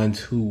the ones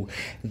who,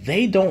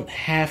 they don't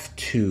have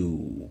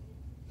to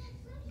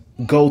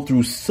go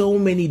through so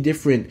many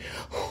different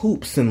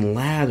hoops and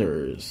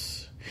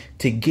ladders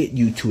to get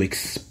you to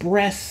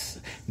express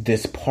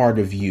this part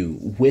of you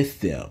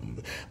with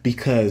them.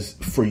 Because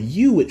for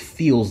you, it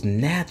feels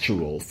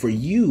natural. For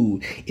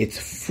you, it's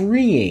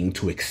freeing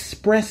to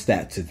express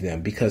that to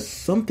them, because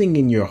something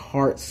in your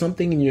heart,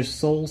 something in your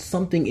soul,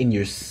 something in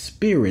your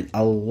spirit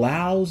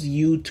allows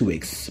you to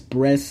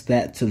express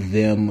that to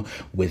them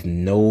with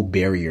no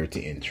barrier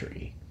to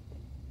entry.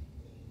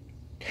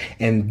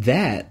 And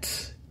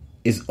that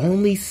is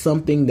only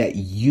something that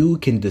you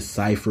can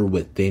decipher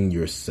within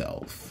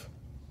yourself.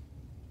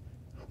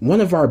 One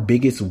of our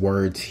biggest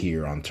words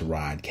here on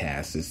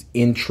TARODCAST is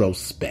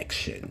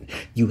introspection.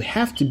 You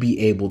have to be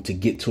able to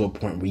get to a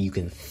point where you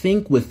can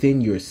think within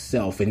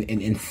yourself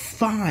and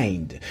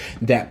find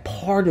that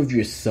part of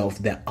yourself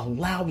that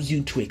allows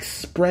you to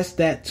express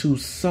that to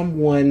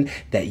someone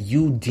that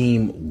you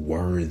deem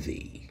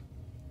worthy.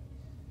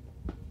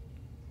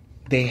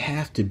 They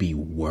have to be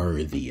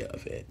worthy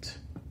of it.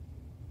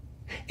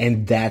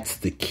 And that's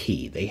the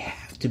key. They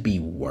have to be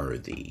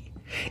worthy.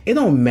 It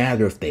don't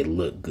matter if they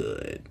look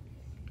good.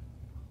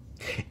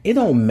 It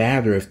don't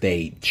matter if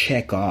they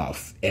check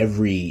off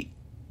every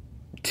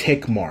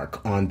tick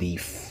mark on the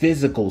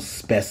physical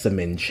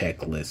specimen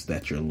checklist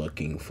that you're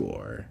looking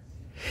for.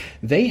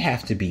 They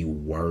have to be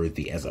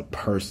worthy as a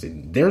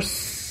person. Their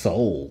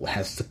soul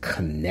has to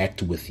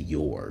connect with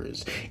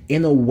yours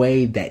in a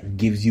way that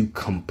gives you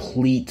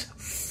complete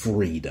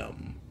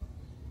freedom.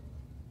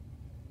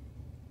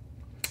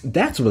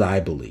 That's what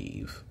I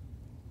believe.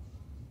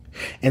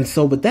 And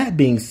so with that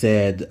being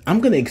said,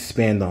 I'm going to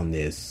expand on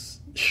this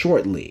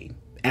shortly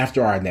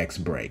after our next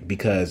break,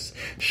 because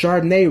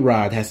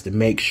Chardonnay'Rod has to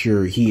make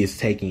sure he is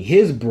taking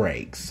his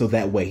breaks so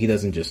that way he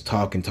doesn't just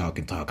talk and talk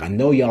and talk. I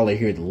know y'all are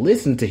here to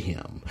listen to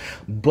him,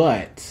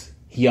 but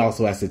he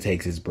also has to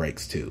take his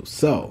breaks too.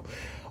 So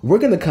we're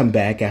going to come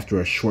back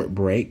after a short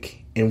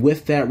break, and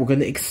with that, we're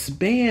going to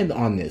expand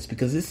on this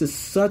because this is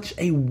such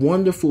a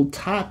wonderful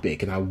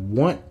topic, and I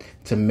want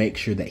to make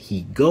sure that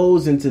he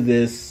goes into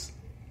this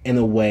in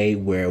a way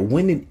where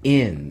when it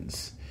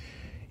ends,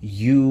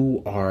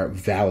 you are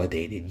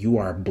validated, you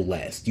are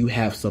blessed, you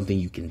have something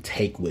you can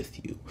take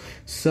with you.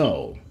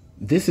 So,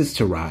 this is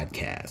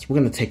TARODCAST. We're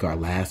going to take our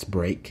last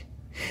break,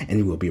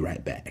 and we'll be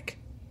right back.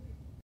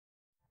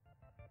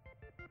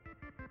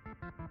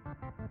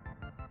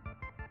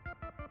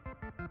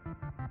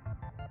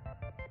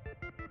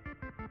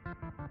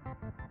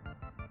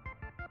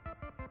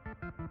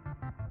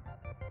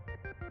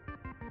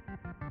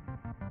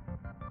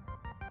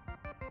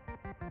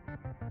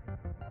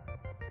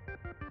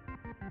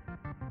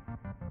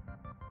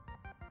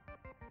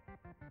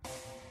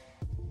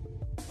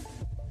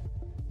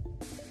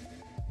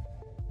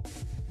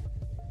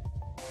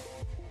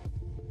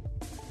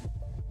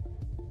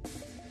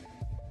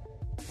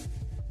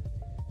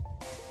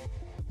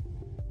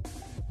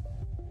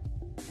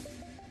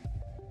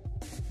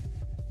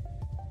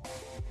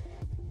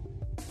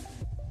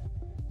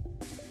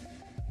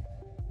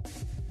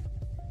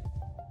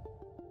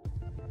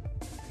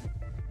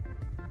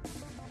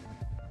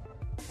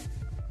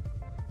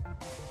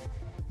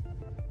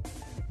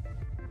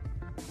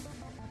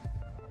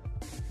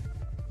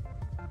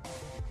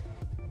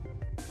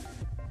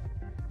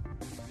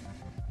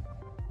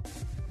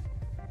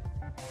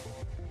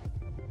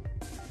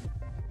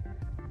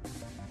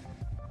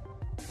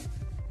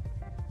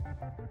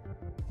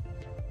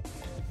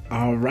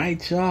 All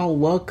right, y'all.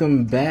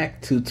 Welcome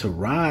back to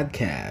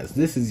TARODCAST.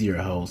 This is your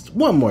host,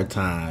 one more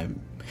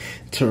time.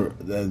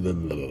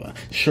 I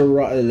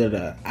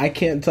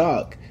can't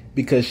talk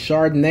because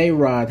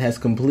Chardonnay'Rod has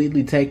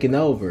completely taken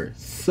over.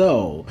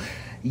 So,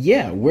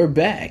 yeah, we're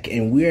back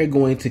and we are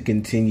going to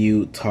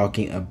continue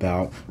talking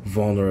about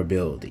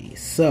vulnerability.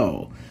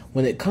 So,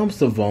 when it comes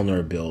to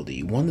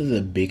vulnerability, one of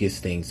the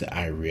biggest things that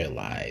I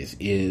realize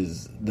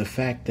is the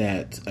fact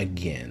that,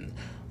 again,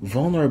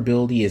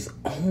 vulnerability is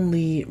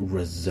only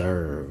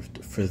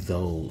reserved for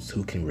those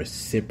who can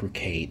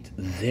reciprocate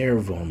their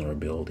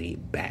vulnerability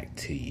back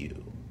to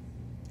you.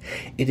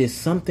 It is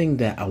something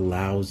that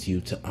allows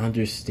you to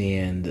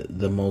understand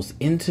the most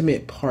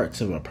intimate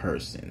parts of a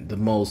person, the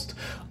most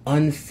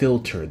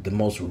unfiltered, the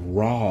most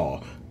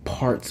raw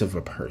parts of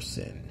a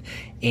person.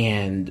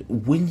 And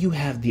when you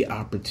have the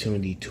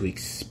opportunity to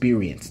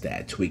experience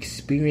that, to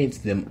experience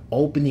them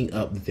opening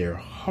up their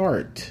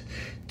heart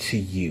to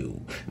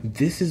you,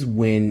 this is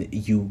when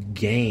you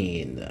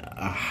gain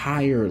a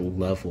higher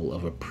level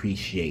of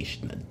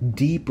appreciation, a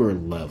deeper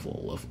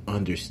level of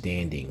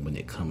understanding when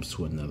it comes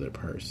to another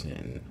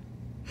person.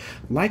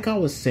 Like I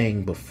was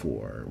saying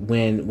before,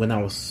 when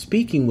I was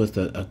speaking with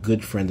a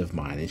good friend of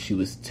mine, and she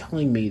was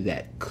telling me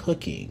that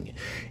cooking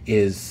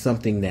is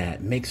something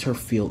that makes her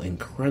feel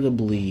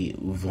incredibly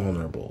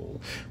vulnerable.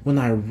 When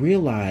I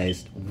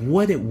realized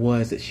what it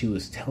was that she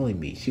was telling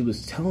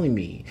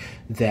me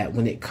that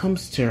when it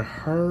comes to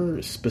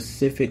her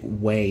specific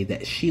way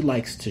that she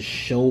likes to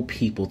show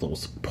people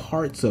those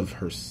parts of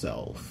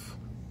herself,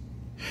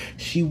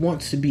 she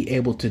wants to be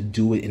able to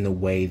do it in a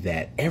way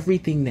that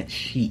everything that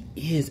she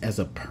is as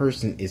a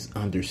person is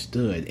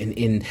understood. And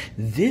in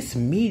this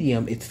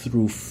medium, it's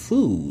through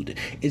food.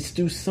 It's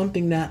through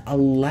something that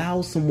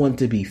allows someone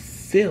to be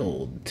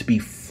filled, to be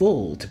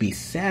full, to be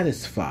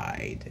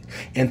satisfied,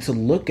 and to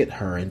look at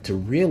her and to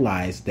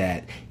realize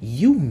that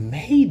you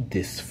made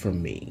this for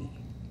me.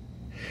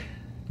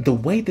 The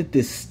way that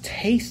this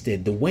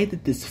tasted, the way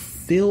that this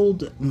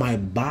filled my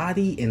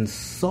body and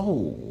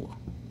soul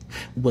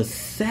was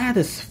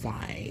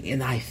satisfying,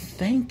 and I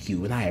thank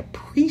you and I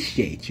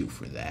appreciate you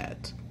for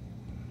that.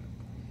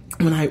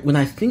 When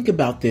I think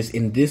about this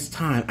in this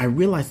time, I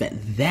realize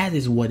that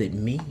is what it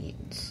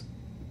means.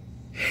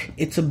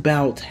 It's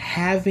about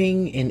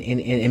having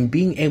and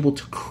being able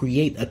to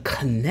create a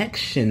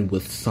connection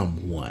with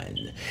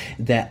someone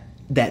that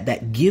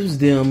gives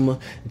them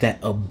that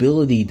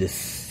ability to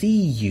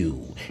see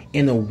you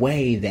in a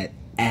way that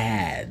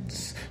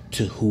adds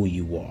to who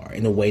you are,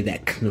 in a way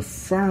that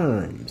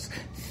confirms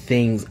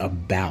things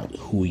about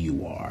who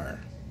you are.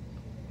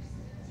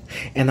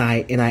 And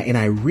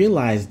I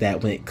realize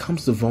that when it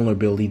comes to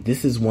vulnerability,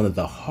 this is one of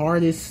the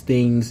hardest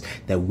things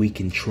that we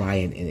can try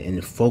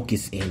and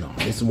focus in on.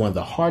 This is one of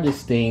the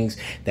hardest things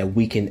that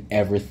we can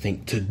ever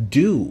think to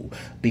do,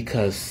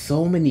 because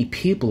so many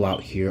people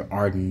out here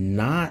are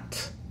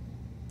not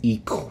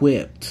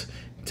equipped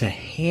to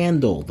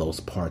handle those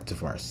parts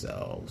of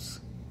ourselves.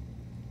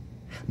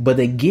 But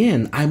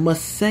again, I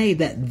must say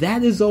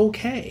that is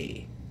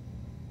okay.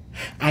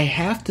 I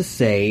have to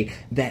say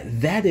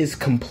that is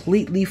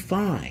completely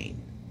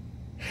fine.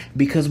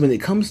 Because when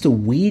it comes to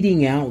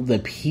weeding out the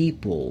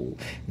people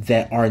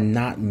that are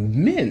not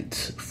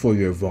meant for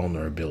your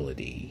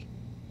vulnerability,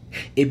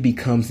 it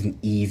becomes an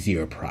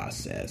easier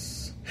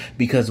process.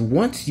 Because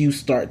once you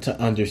start to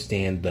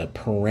understand the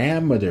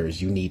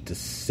parameters you need to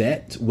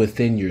set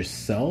within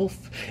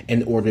yourself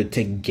in order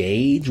to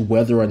gauge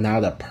whether or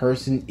not a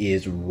person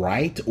is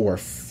right or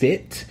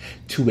fit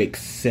to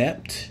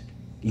accept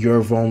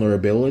your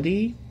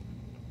vulnerability,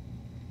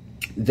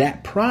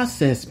 that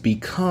process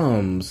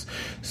becomes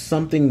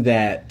something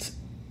that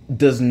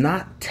does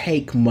not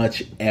take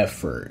much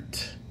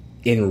effort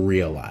in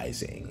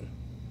realizing.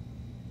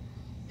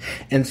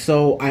 And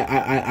so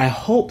I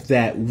hope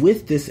that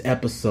with this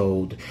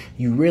episode,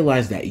 you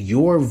realize that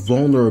your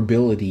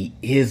vulnerability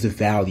is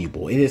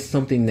valuable. It is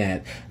something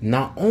that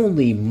not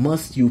only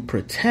must you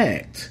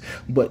protect,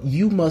 but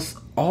you must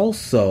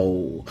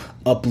also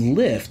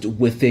uplift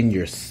within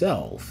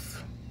yourself.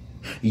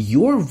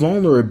 Your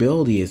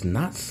vulnerability is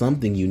not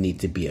something you need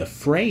to be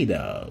afraid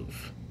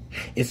of.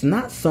 It's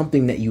not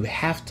something that you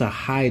have to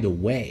hide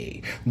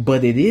away,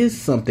 but it is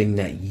something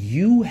that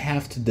you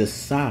have to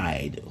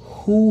decide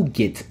who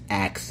gets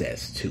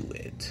access to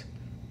it.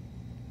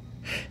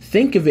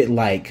 Think of it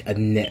like a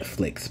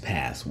Netflix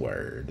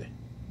password.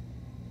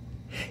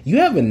 You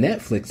have a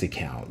Netflix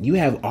account. You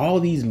have all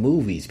these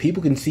movies.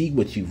 People can see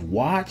what you've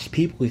watched.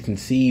 People can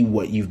see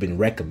what you've been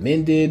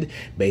recommended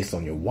based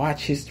on your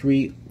watch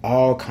history,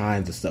 all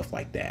kinds of stuff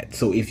like that.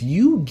 So if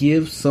you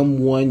give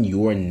someone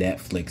your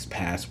Netflix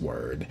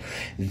password,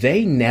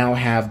 they now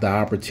have the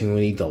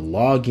opportunity to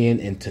log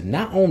in and to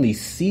not only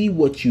see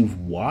what you've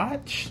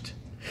watched,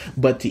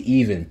 but to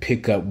even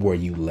pick up where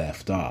you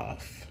left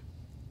off.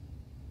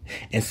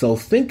 And so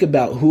think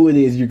about who it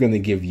is you're going to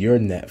give your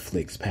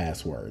Netflix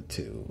password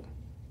to.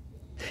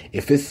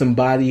 If it's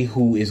somebody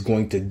who is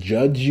going to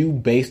judge you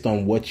based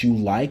on what you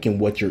like and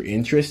what you're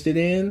interested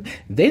in,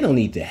 they don't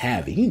need to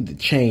have it. You need to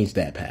change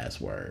that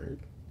password.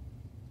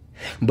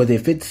 But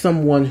if it's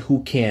someone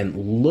who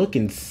can look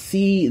and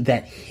see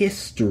that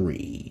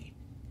history,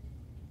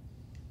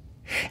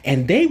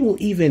 and they will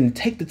even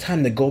take the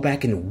time to go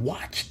back and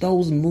watch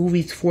those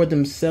movies for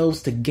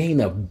themselves to gain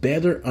a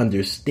better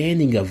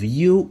understanding of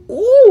you,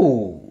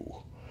 ooh,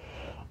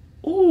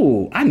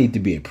 I need to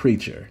be a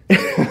preacher.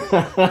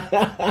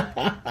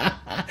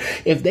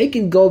 If they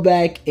can go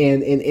back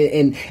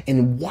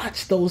and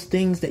watch those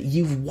things that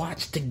you've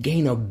watched to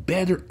gain a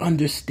better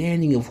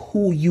understanding of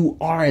who you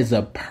are as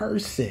a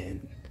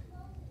person,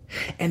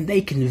 and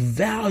they can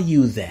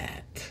value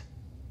that,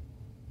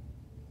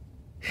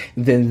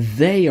 then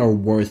they are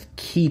worth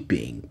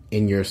keeping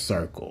in your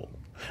circle.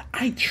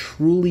 I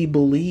truly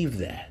believe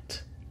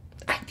that.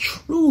 I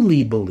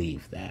truly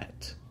believe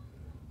that.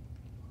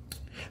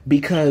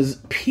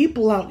 Because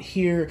people out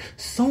here,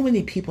 so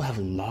many people have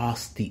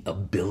lost the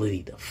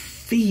ability to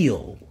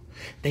feel.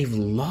 They've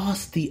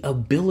lost the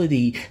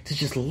ability to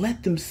just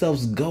let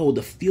themselves go,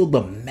 to feel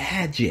the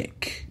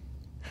magic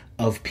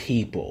of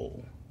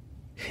people.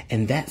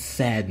 And that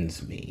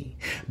saddens me,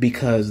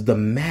 because the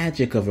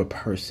magic of a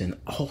person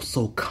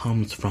also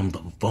comes from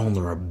the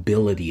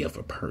vulnerability of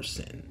a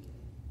person.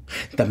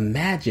 The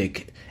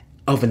magic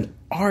of an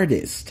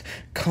artist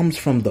comes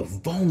from the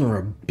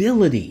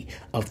vulnerability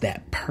of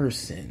that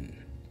person.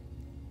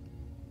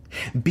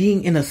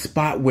 Being in a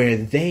spot where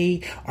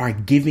they are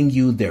giving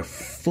you their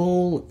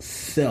full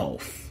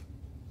self.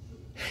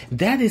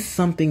 That is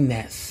something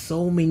that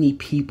so many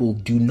people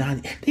they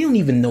don't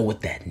even know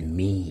what that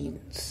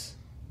means.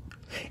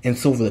 And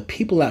so for the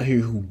people out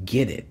here who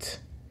get it,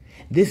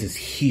 this is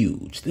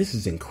huge. This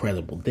is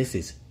incredible. This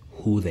is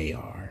who they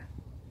are.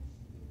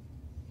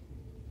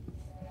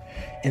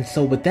 And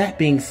so with that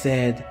being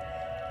said,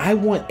 I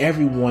want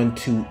everyone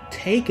to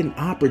take an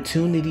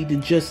opportunity to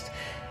just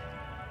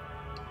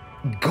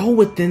go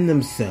within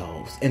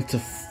themselves and to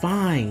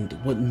find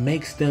what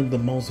makes them the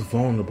most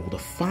vulnerable, to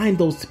find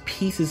those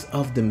pieces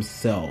of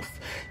themselves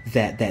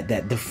that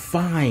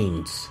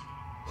defines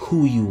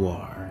who you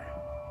are.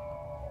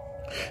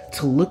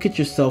 To look at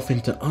yourself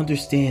and to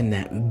understand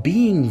that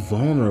being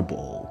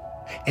vulnerable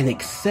and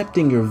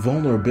accepting your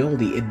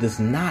vulnerability, it does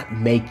not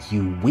make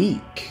you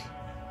weak.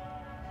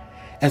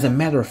 As a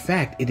matter of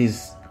fact, it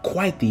is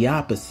quite the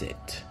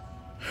opposite,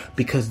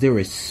 because there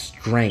is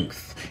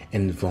strength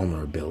in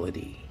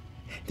vulnerability.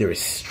 There is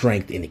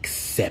strength in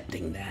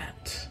accepting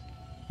that.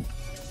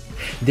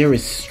 There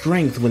is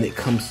strength when it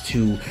comes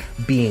to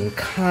being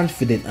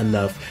confident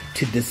enough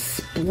to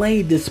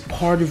display this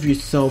part of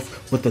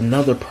yourself with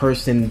another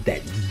person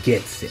that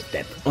gets it,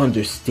 that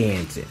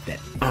understands it, that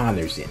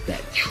honors it,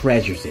 that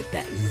treasures it,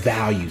 that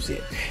values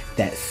it,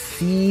 that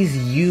sees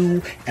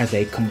you as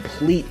a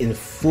complete and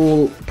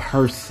full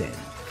person,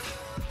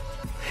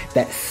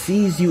 that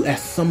sees you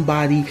as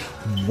somebody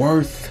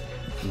worth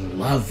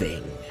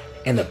loving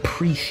and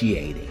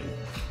appreciating.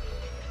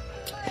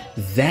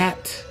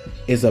 That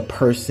is a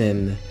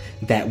person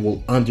that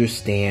will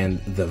understand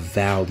the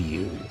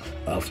value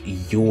of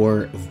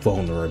your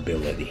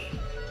vulnerability.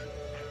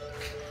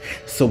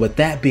 So with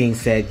that being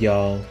said,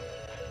 y'all,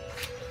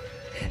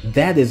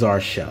 that is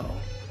our show.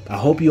 I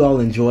hope you all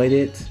enjoyed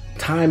it.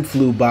 Time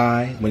flew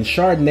by. When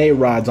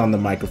Chardonnay'Rod's on the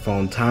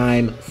microphone,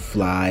 time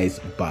flies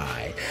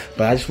by.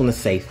 But I just want to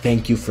say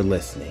thank you for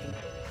listening.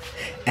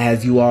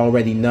 As you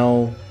already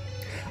know,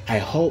 I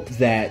hope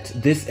that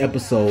this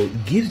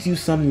episode gives you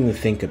something to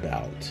think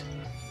about.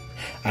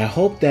 I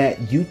hope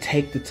that you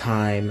take the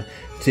time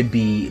to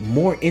be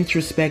more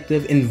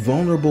introspective and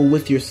vulnerable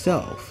with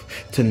yourself,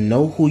 to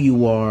know who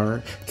you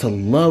are, to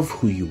love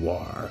who you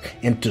are,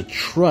 and to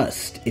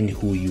trust in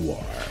who you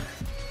are.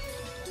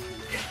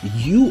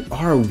 You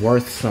are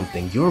worth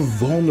something. Your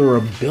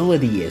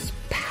vulnerability is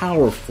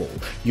powerful.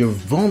 Your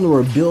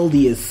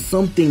vulnerability is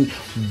something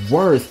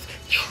worth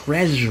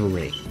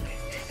treasuring.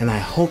 And I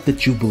hope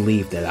that you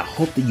believe that. I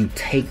hope that you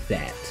take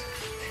that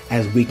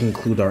as we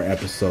conclude our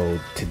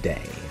episode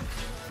today.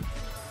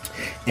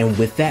 And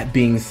with that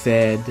being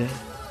said,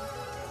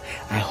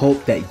 I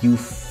hope that you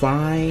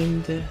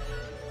find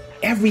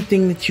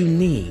everything that you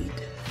need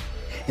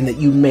and that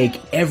you make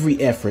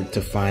every effort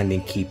to find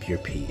and keep your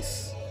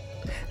peace.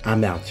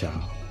 I'm out,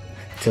 y'all.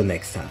 Till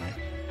next time.